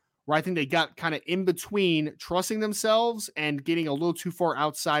both, where I think they got kind of in between trusting themselves and getting a little too far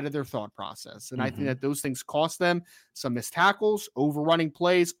outside of their thought process. And I think that those things cost them some missed tackles, overrunning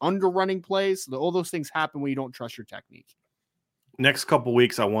plays, underrunning plays. All those things happen when you don't trust your technique. Next couple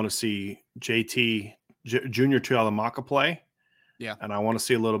weeks, I want to see JT, Junior Tuihalamaka play. Yeah. And I want to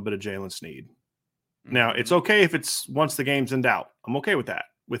see a little bit of Jalen Sneed. Now, it's okay if it's once the game's in doubt. I'm okay with that,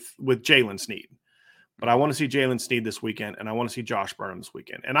 with Jalen Sneed. But I want to see Jalen Sneed this weekend, and I want to see Josh Burnham this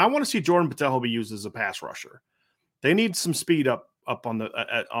weekend. And I want to see Jordan Patel be used as a pass rusher. They need some speed up on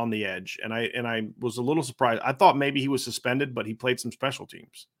the edge. And I was a little surprised. I thought maybe he was suspended, but he played some special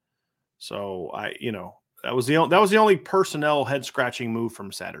teams. So that was the only personnel head scratching move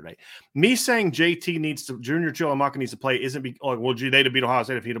from Saturday. Me saying Junior Tuihalamaka needs to play isn't they'd have beat Ohio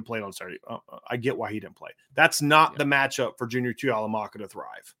State if he'd have played on Saturday. I get why he didn't play. That's not the matchup for Junior Tuihalamaka to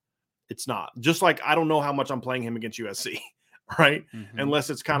thrive. It's not. Just like I don't know how much I'm playing him against USC, right? Unless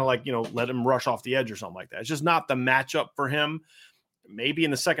it's kind of like, let him rush off the edge or something like that. It's just not the matchup for him. Maybe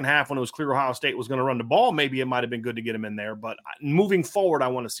in the second half when it was clear Ohio State was going to run the ball, maybe it might have been good to get him in there. But moving forward, I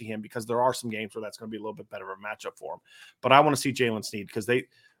want to see him because there are some games where that's going to be a little bit better of a matchup for him. But I want to see Jalen Sneed because they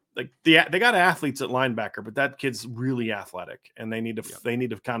got athletes at linebacker, but that kid's really athletic, and they need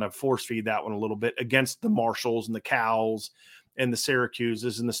to kind of force feed that one a little bit against the Marshalls and the Cals and the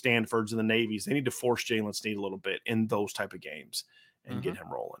Syracuses and the Stanfords and the Navies. They need to force Jalen Sneed a little bit in those type of games and get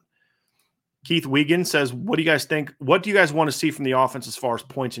him rolling. Keith Wiegand says, what do you guys think? What do you guys want to see from the offense as far as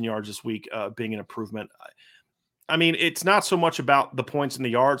points and yards this week being an improvement? I mean, it's not so much about the points and the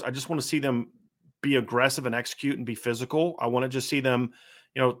yards. I just want to see them be aggressive and execute and be physical. I want to just see them,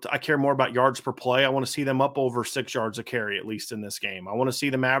 I care more about yards per play. I want to see them up over 6 yards a carry, at least in this game. I want to see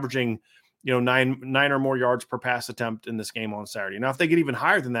them averaging, 9 or more yards per pass attempt in this game on Saturday. Now, if they get even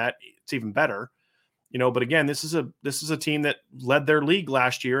higher than that, it's even better. But again, this is a team that led their league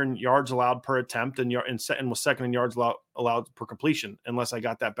last year in yards allowed per attempt and was second in yards allowed per completion, unless I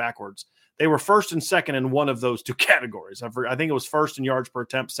got that backwards. They were first and second in one of those two categories. I think it was first in yards per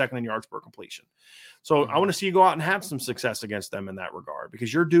attempt, second in yards per completion. So I want to see you go out and have some success against them in that regard,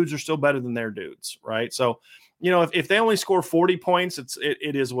 because your dudes are still better than their dudes, right? So, if they only score 40 points,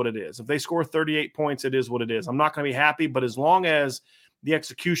 it is what it is. If they score 38 points, it is what it is. I'm not going to be happy, but as long as the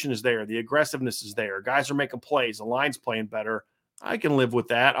execution is there, the aggressiveness is there, guys are making plays, the line's playing better, I can live with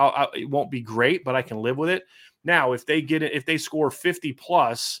that. It won't be great, but I can live with it. Now, if they score 50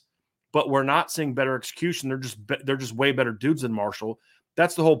 plus, but we're not seeing better execution, they're just way better dudes than Marshall.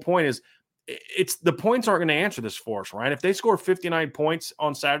 That's the whole point. Is it's the points aren't going to answer this for us, right? If they score 59 points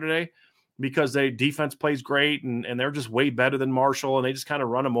on Saturday because their defense plays great and they're just way better than Marshall and they just kind of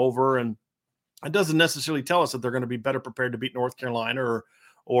run them over, and it doesn't necessarily tell us that they're going to be better prepared to beat North Carolina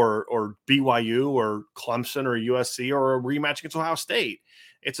or BYU or Clemson or USC or a rematch against Ohio State.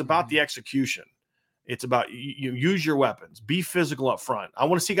 It's about the execution. It's about you use your weapons, be physical up front. I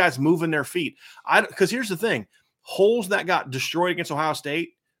want to see guys moving their feet. Because here's the thing, holes that got destroyed against Ohio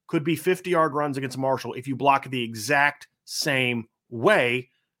State could be 50-yard runs against Marshall if you block it the exact same way,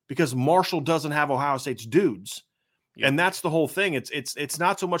 because Marshall doesn't have Ohio State's dudes. Yeah. And that's the whole thing. It's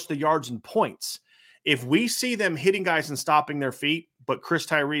not so much the yards and points. If we see them hitting guys and stopping their feet, but Chris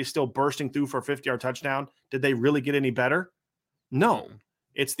Tyree is still bursting through for a 50-yard touchdown, did they really get any better? No.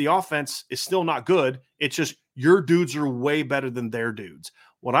 It's the offense is still not good. It's just your dudes are way better than their dudes.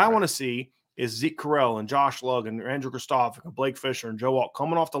 What I want to see is Zeke Correll and Josh Lugg and Andrew Kristoff and Blake Fisher and Joe Alt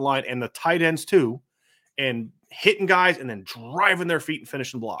coming off the line, and the tight ends too, and hitting guys and then driving their feet and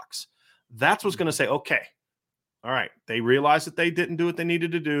finishing blocks. That's what's going to say, okay, all right, they realized that they didn't do what they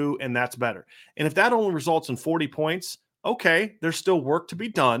needed to do, and that's better. And if that only results in 40 points, okay, there's still work to be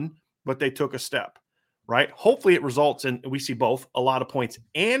done, but they took a step, right? Hopefully it results in, we see both, a lot of points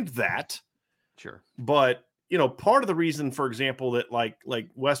and that. Sure. But, part of the reason, for example, that like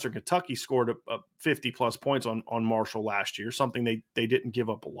Western Kentucky scored a 50+ points on Marshall last year, something they didn't give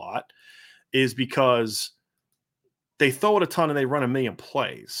up a lot, is because they throw it a ton and they run a million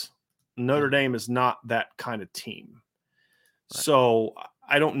plays. Notre Dame is not that kind of team. Right. So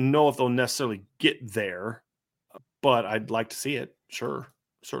I don't know if they'll necessarily get there, but I'd like to see it. Sure.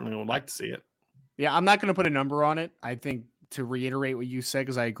 Certainly would like to see it. Yeah, I'm not going to put a number on it. I think, to reiterate what you said,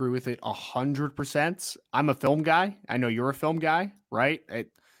 because I agree with it 100%. I'm a film guy. I know you're a film guy, right?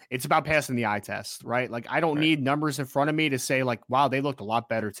 It's about passing the eye test, right? Like, I don't need numbers in front of me to say, like, wow, they looked a lot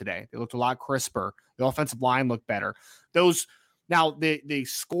better today. They looked a lot crisper. The offensive line looked better. Now, the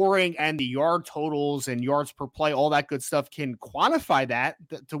scoring and the yard totals and yards per play, all that good stuff can quantify that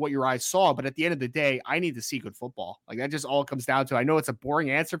to what your eyes saw. But at the end of the day, I need to see good football. Like, that just all comes down to, I know it's a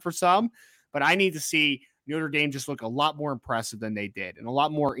boring answer for some, but I need to see Notre Dame just look a lot more impressive than they did, and a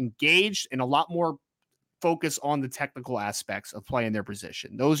lot more engaged, and a lot more focus on the technical aspects of playing their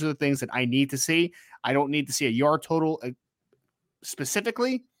position. Those are the things that I need to see. I don't need to see a yard total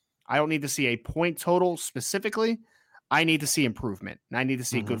specifically. I don't need to see a point total specifically. I need to see improvement, and I need to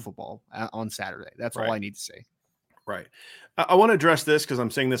see good football on Saturday. That's all I need to see. Right. I want to address this because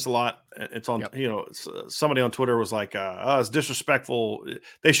I'm saying this a lot. It's on, somebody on Twitter was like, it's disrespectful.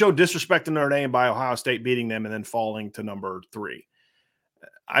 They showed disrespect to Notre Dame by Ohio State beating them and then falling to number 3.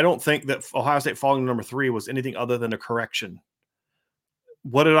 I don't think that Ohio State falling to number 3 was anything other than a correction.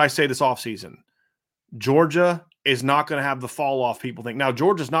 What did I say this offseason? Georgia is not going to have the fall off people think. Now,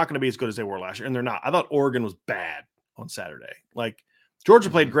 Georgia's not going to be as good as they were last year, and they're not. I thought Oregon was bad on Saturday. Like, Georgia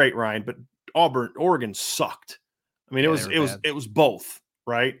played great, Ryan, but Oregon sucked. I mean, it was both,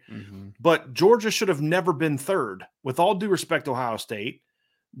 right? But Georgia should have never been 3rd. With all due respect to Ohio State,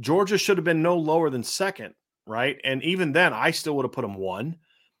 Georgia should have been no lower than 2nd, right? And even then, I still would have put them 1.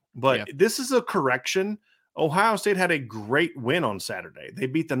 But this is a correction. Ohio State had a great win on Saturday. They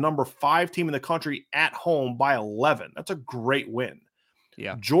beat the number 5 team in the country at home by 11. That's a great win.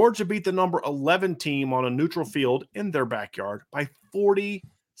 Yeah. Georgia beat the number 11 team on a neutral field in their backyard by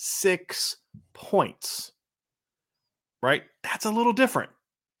 46 points. Right? That's a little different.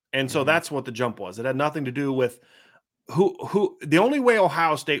 And so that's what the jump was. It had nothing to do with who the only way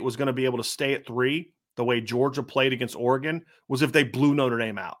Ohio State was going to be able to stay at 3, the way Georgia played against Oregon, was if they blew Notre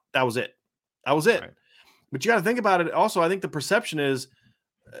Dame out. That was it. Right. But you got to think about it. Also, I think the perception is,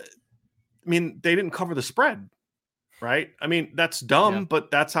 they didn't cover the spread, right? I mean, that's dumb,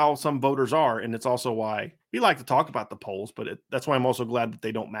 but that's how some voters are. And it's also why we like to talk about the polls, but that's why I'm also glad that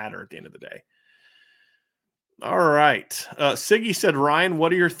they don't matter at the end of the day. All right. Siggy said, Ryan,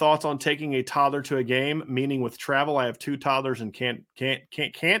 what are your thoughts on taking a toddler to a game? Meaning with travel, I have 2 toddlers and can't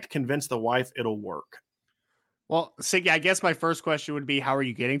convince the wife it'll work. Well, Siggy, I guess my first question would be, how are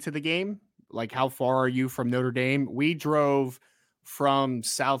you getting to the game? Like, how far are you from Notre Dame? We drove from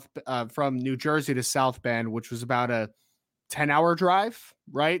New Jersey to South Bend, which was about a 10-hour drive,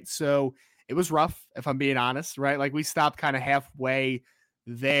 right? So it was rough, if I'm being honest, right? Like, we stopped kind of halfway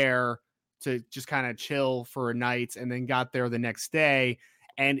there to just kind of chill for a night, and then got there the next day.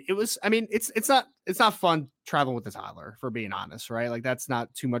 And it was, it's not fun traveling with a toddler, for being honest, right? Like, that's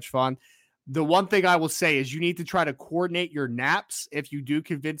not too much fun. The one thing I will say is you need to try to coordinate your naps. If you do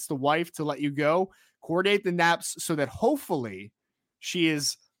convince the wife to let you go, coordinate the naps so that hopefully she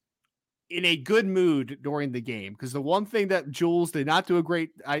is in a good mood during the game. Because the one thing that Jules did not do a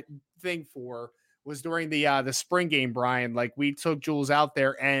great thing for was during the spring game, Brian. Like, we took Jules out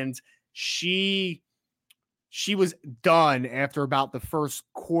there, and she was done after about the first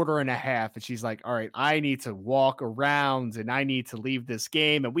quarter and a half. And she's like, all right, I need to walk around and I need to leave this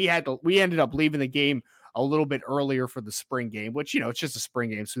game. And we ended up leaving the game a little bit earlier for the spring game, which, it's just a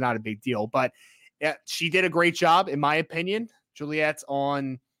spring game, so not a big deal. But she did a great job, in my opinion. Juliet's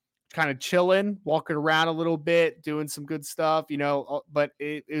on kind of chilling, walking around a little bit, doing some good stuff, but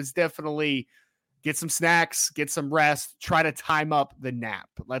it is definitely get some snacks, get some rest, try to time up the nap.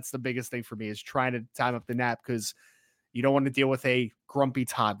 That's the biggest thing for me, is trying to time up the nap, because you don't want to deal with a grumpy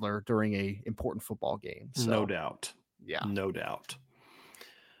toddler during a important football game. So, no doubt. Yeah. No doubt.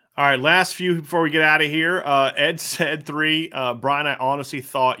 All right. Last few before we get out of here. Ed said 3. Brian, I honestly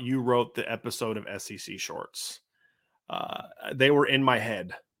thought you wrote the episode of SEC Shorts. They were in my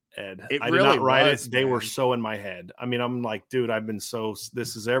head. Ed, I did not write it. They were so in my head. I'm like, dude,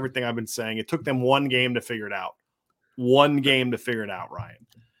 this is everything I've been saying. It took them 1 game to figure it out. 1 game to figure it out, Ryan.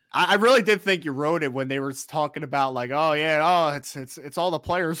 I really did think you wrote it when they were talking about, like, it's all the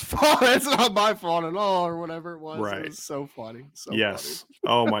players' fault. It's not my fault at all, or whatever it was. Right. It was so funny. Yes.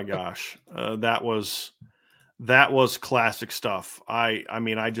 Funny. Oh my gosh. That was classic stuff.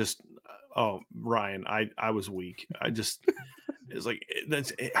 Ryan, I was weak. It's like,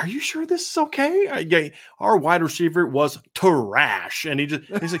 are you sure this is okay? Our wide receiver was trash. And he's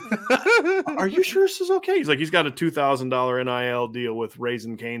like, are you sure this is okay? He's like, he's got a $2,000 NIL deal with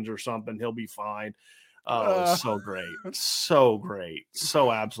Raising Cane's or something. He'll be fine. Oh, it's so great. So great.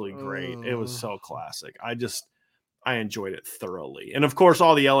 So absolutely great. It was so classic. I enjoyed it thoroughly. And of course,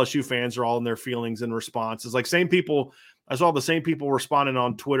 all the LSU fans are all in their feelings and responses. Like I saw the same people responding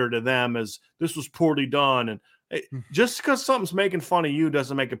on Twitter to them as this was poorly done. And just because something's making fun of you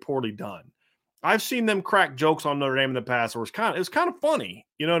doesn't make it poorly done. I've seen them crack jokes on Notre Dame in the past where it was kind of funny.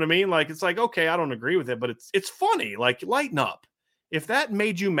 You know what I mean? Like, it's like, okay, I don't agree with it, but it's funny. Like, lighten up. If that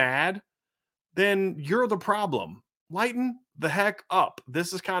made you mad, then you're the problem. Lighten the heck up.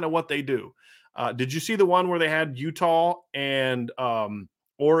 This is kind of what they do. Did you see the one where they had Utah and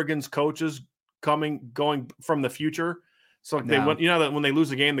Oregon's coaches going from the future? So they went, that when they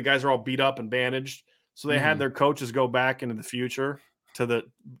lose a game, the guys are all beat up and bandaged. So they had their coaches go back into the future to the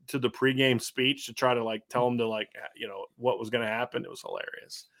pregame speech to try to like tell them to what was going to happen. It was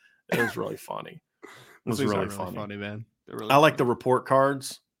hilarious. It was really funny. It was really funny, man. I like the report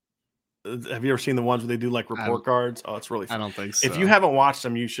cards. Have you ever seen the ones where they do like report cards? Oh, it's really fun. I don't think so. If you haven't watched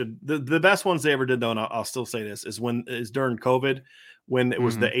them, you should. The best ones they ever did, though, and I'll still say this, is during COVID, when it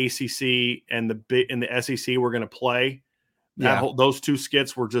was the ACC and the SEC were going to play. Those two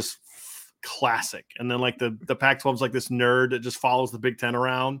skits were just classic. And then like the Pac-12 is like this nerd that just follows the Big Ten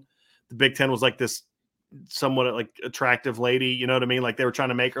around. The Big Ten was like this somewhat like attractive lady. You know what I mean? Like they were trying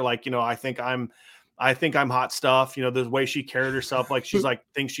to make her like, I think I'm hot stuff. The way she carried herself, like she's like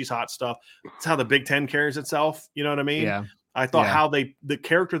thinks she's hot stuff. It's how the Big Ten carries itself. You know what I mean? Yeah. I thought how the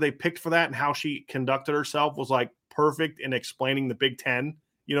character they picked for that and how she conducted herself was like perfect in explaining the Big Ten.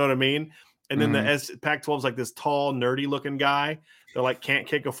 You know what I mean? And then the Pac-12 is like this tall, nerdy looking guy that like can't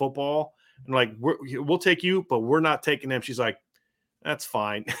kick a football. And like, we'll take you, but we're not taking him. She's like, that's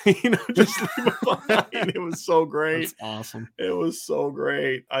fine. Just leave him behind. It was so great. That's awesome. It was so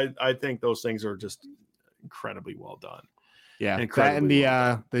great. I think those things are just incredibly well done. Yeah. That and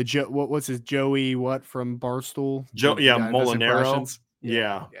what was his Joey from Barstool? Molinaro.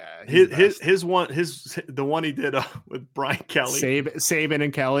 Yeah. The one he did with Brian Kelly. Saban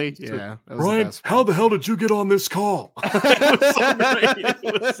and Kelly. Yeah. Brian, how the hell did you get on this call?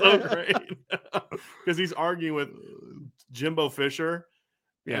 It was so great. Because he's arguing with Jimbo Fisher.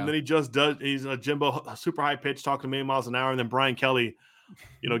 Yeah. And then he's a Jimbo super high pitch talking a million miles an hour. And then Brian Kelly,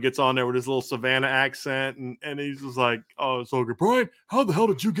 gets on there with his little Savannah accent. And he's just like, oh, it's so good. Brian, how the hell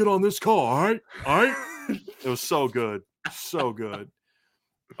did you get on this call? All right. It was so good. So good.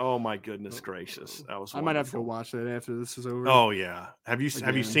 Oh my goodness gracious. That was wonderful. I might have to go watch that after this is over. Oh yeah. Have you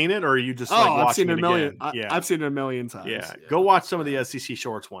seen it or are you just like watching it again? I've seen it a million times. Yeah. Go watch some of the SEC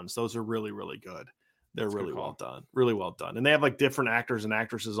Shorts ones. Those are really, really good. They're really well done. Really well done. And they have like different actors and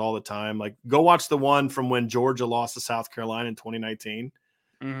actresses all the time. Like go watch the one from when Georgia lost to South Carolina in 2019.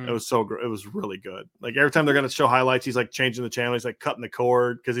 It was so good. It was really good. Like every time they're going to show highlights, he's like changing the channel. He's like cutting the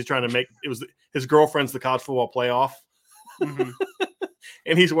cord because he's trying to make his girlfriend's the college football playoff.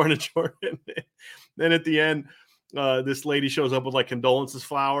 And he's wearing a Jordan. Then at the end, this lady shows up with like condolences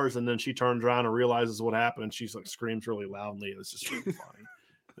flowers, and then she turns around and realizes what happened, and she's like screams really loudly. It was just really funny.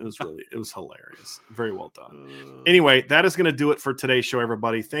 It was hilarious. Very well done. Anyway, that is going to do it for today's show,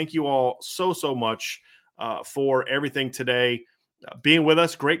 everybody. Thank you all so much for everything today. Being with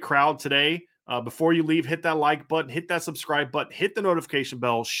us, great crowd today. Before you leave, hit that like button, hit that subscribe button, hit the notification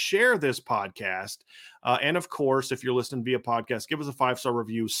bell, share this podcast. And of course, if you're listening via podcast, give us a 5-star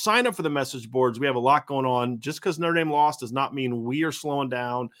review, sign up for the message boards. We have a lot going on. Just because Notre Dame lost does not mean we are slowing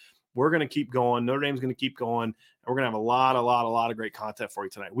down. We're going to keep going. Notre Dame's going to keep going. And we're going to have a lot of great content for you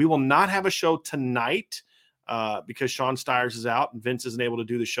tonight. We will not have a show tonight because Sean Stiers is out and Vince isn't able to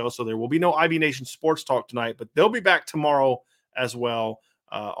do the show. So there will be no IB Nation Sports Talk tonight, but they'll be back tomorrow as well.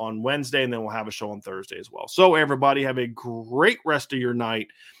 On Wednesday, and then we'll have a show on Thursday as well. So everybody have a great rest of your night.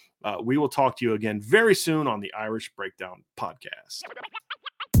 We will talk to you again very soon on the Irish Breakdown Podcast.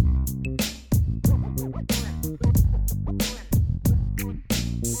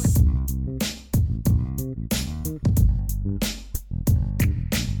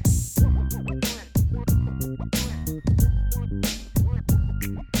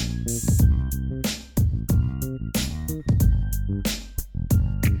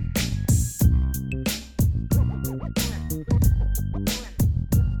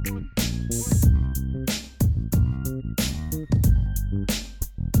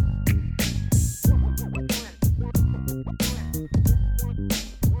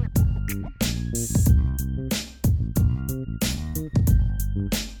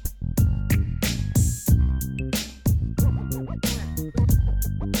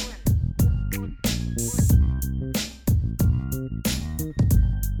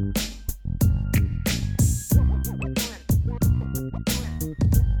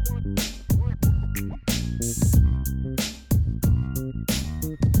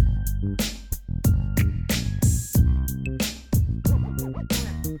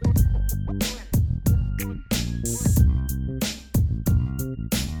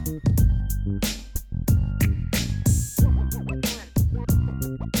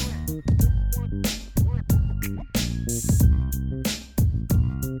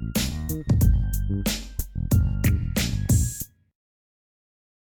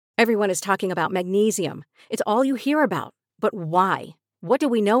 Everyone is talking about magnesium. It's all you hear about. But why? What do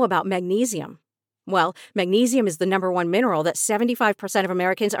we know about magnesium? Well, magnesium is the number one mineral that 75% of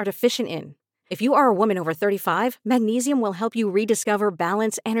Americans are deficient in. If you are a woman over 35, magnesium will help you rediscover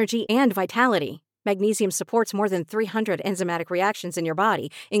balance, energy, and vitality. Magnesium supports more than 300 enzymatic reactions in your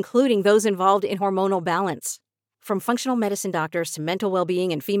body, including those involved in hormonal balance. From functional medicine doctors to mental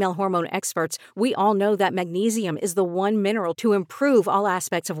well-being and female hormone experts, we all know that magnesium is the one mineral to improve all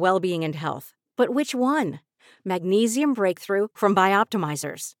aspects of well-being and health. But which one? Magnesium Breakthrough from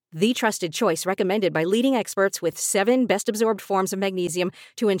Bioptimizers, the trusted choice recommended by leading experts with 7 best-absorbed forms of magnesium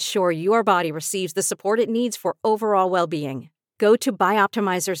to ensure your body receives the support it needs for overall well-being. Go to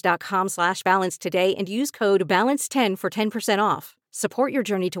bioptimizers.com/balance today and use code BALANCE10 for 10% off. Support your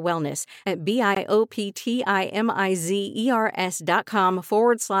journey to wellness at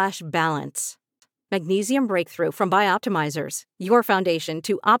bioptimizers.com/balance. Magnesium Breakthrough from Bioptimizers, your foundation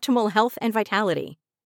to optimal health and vitality.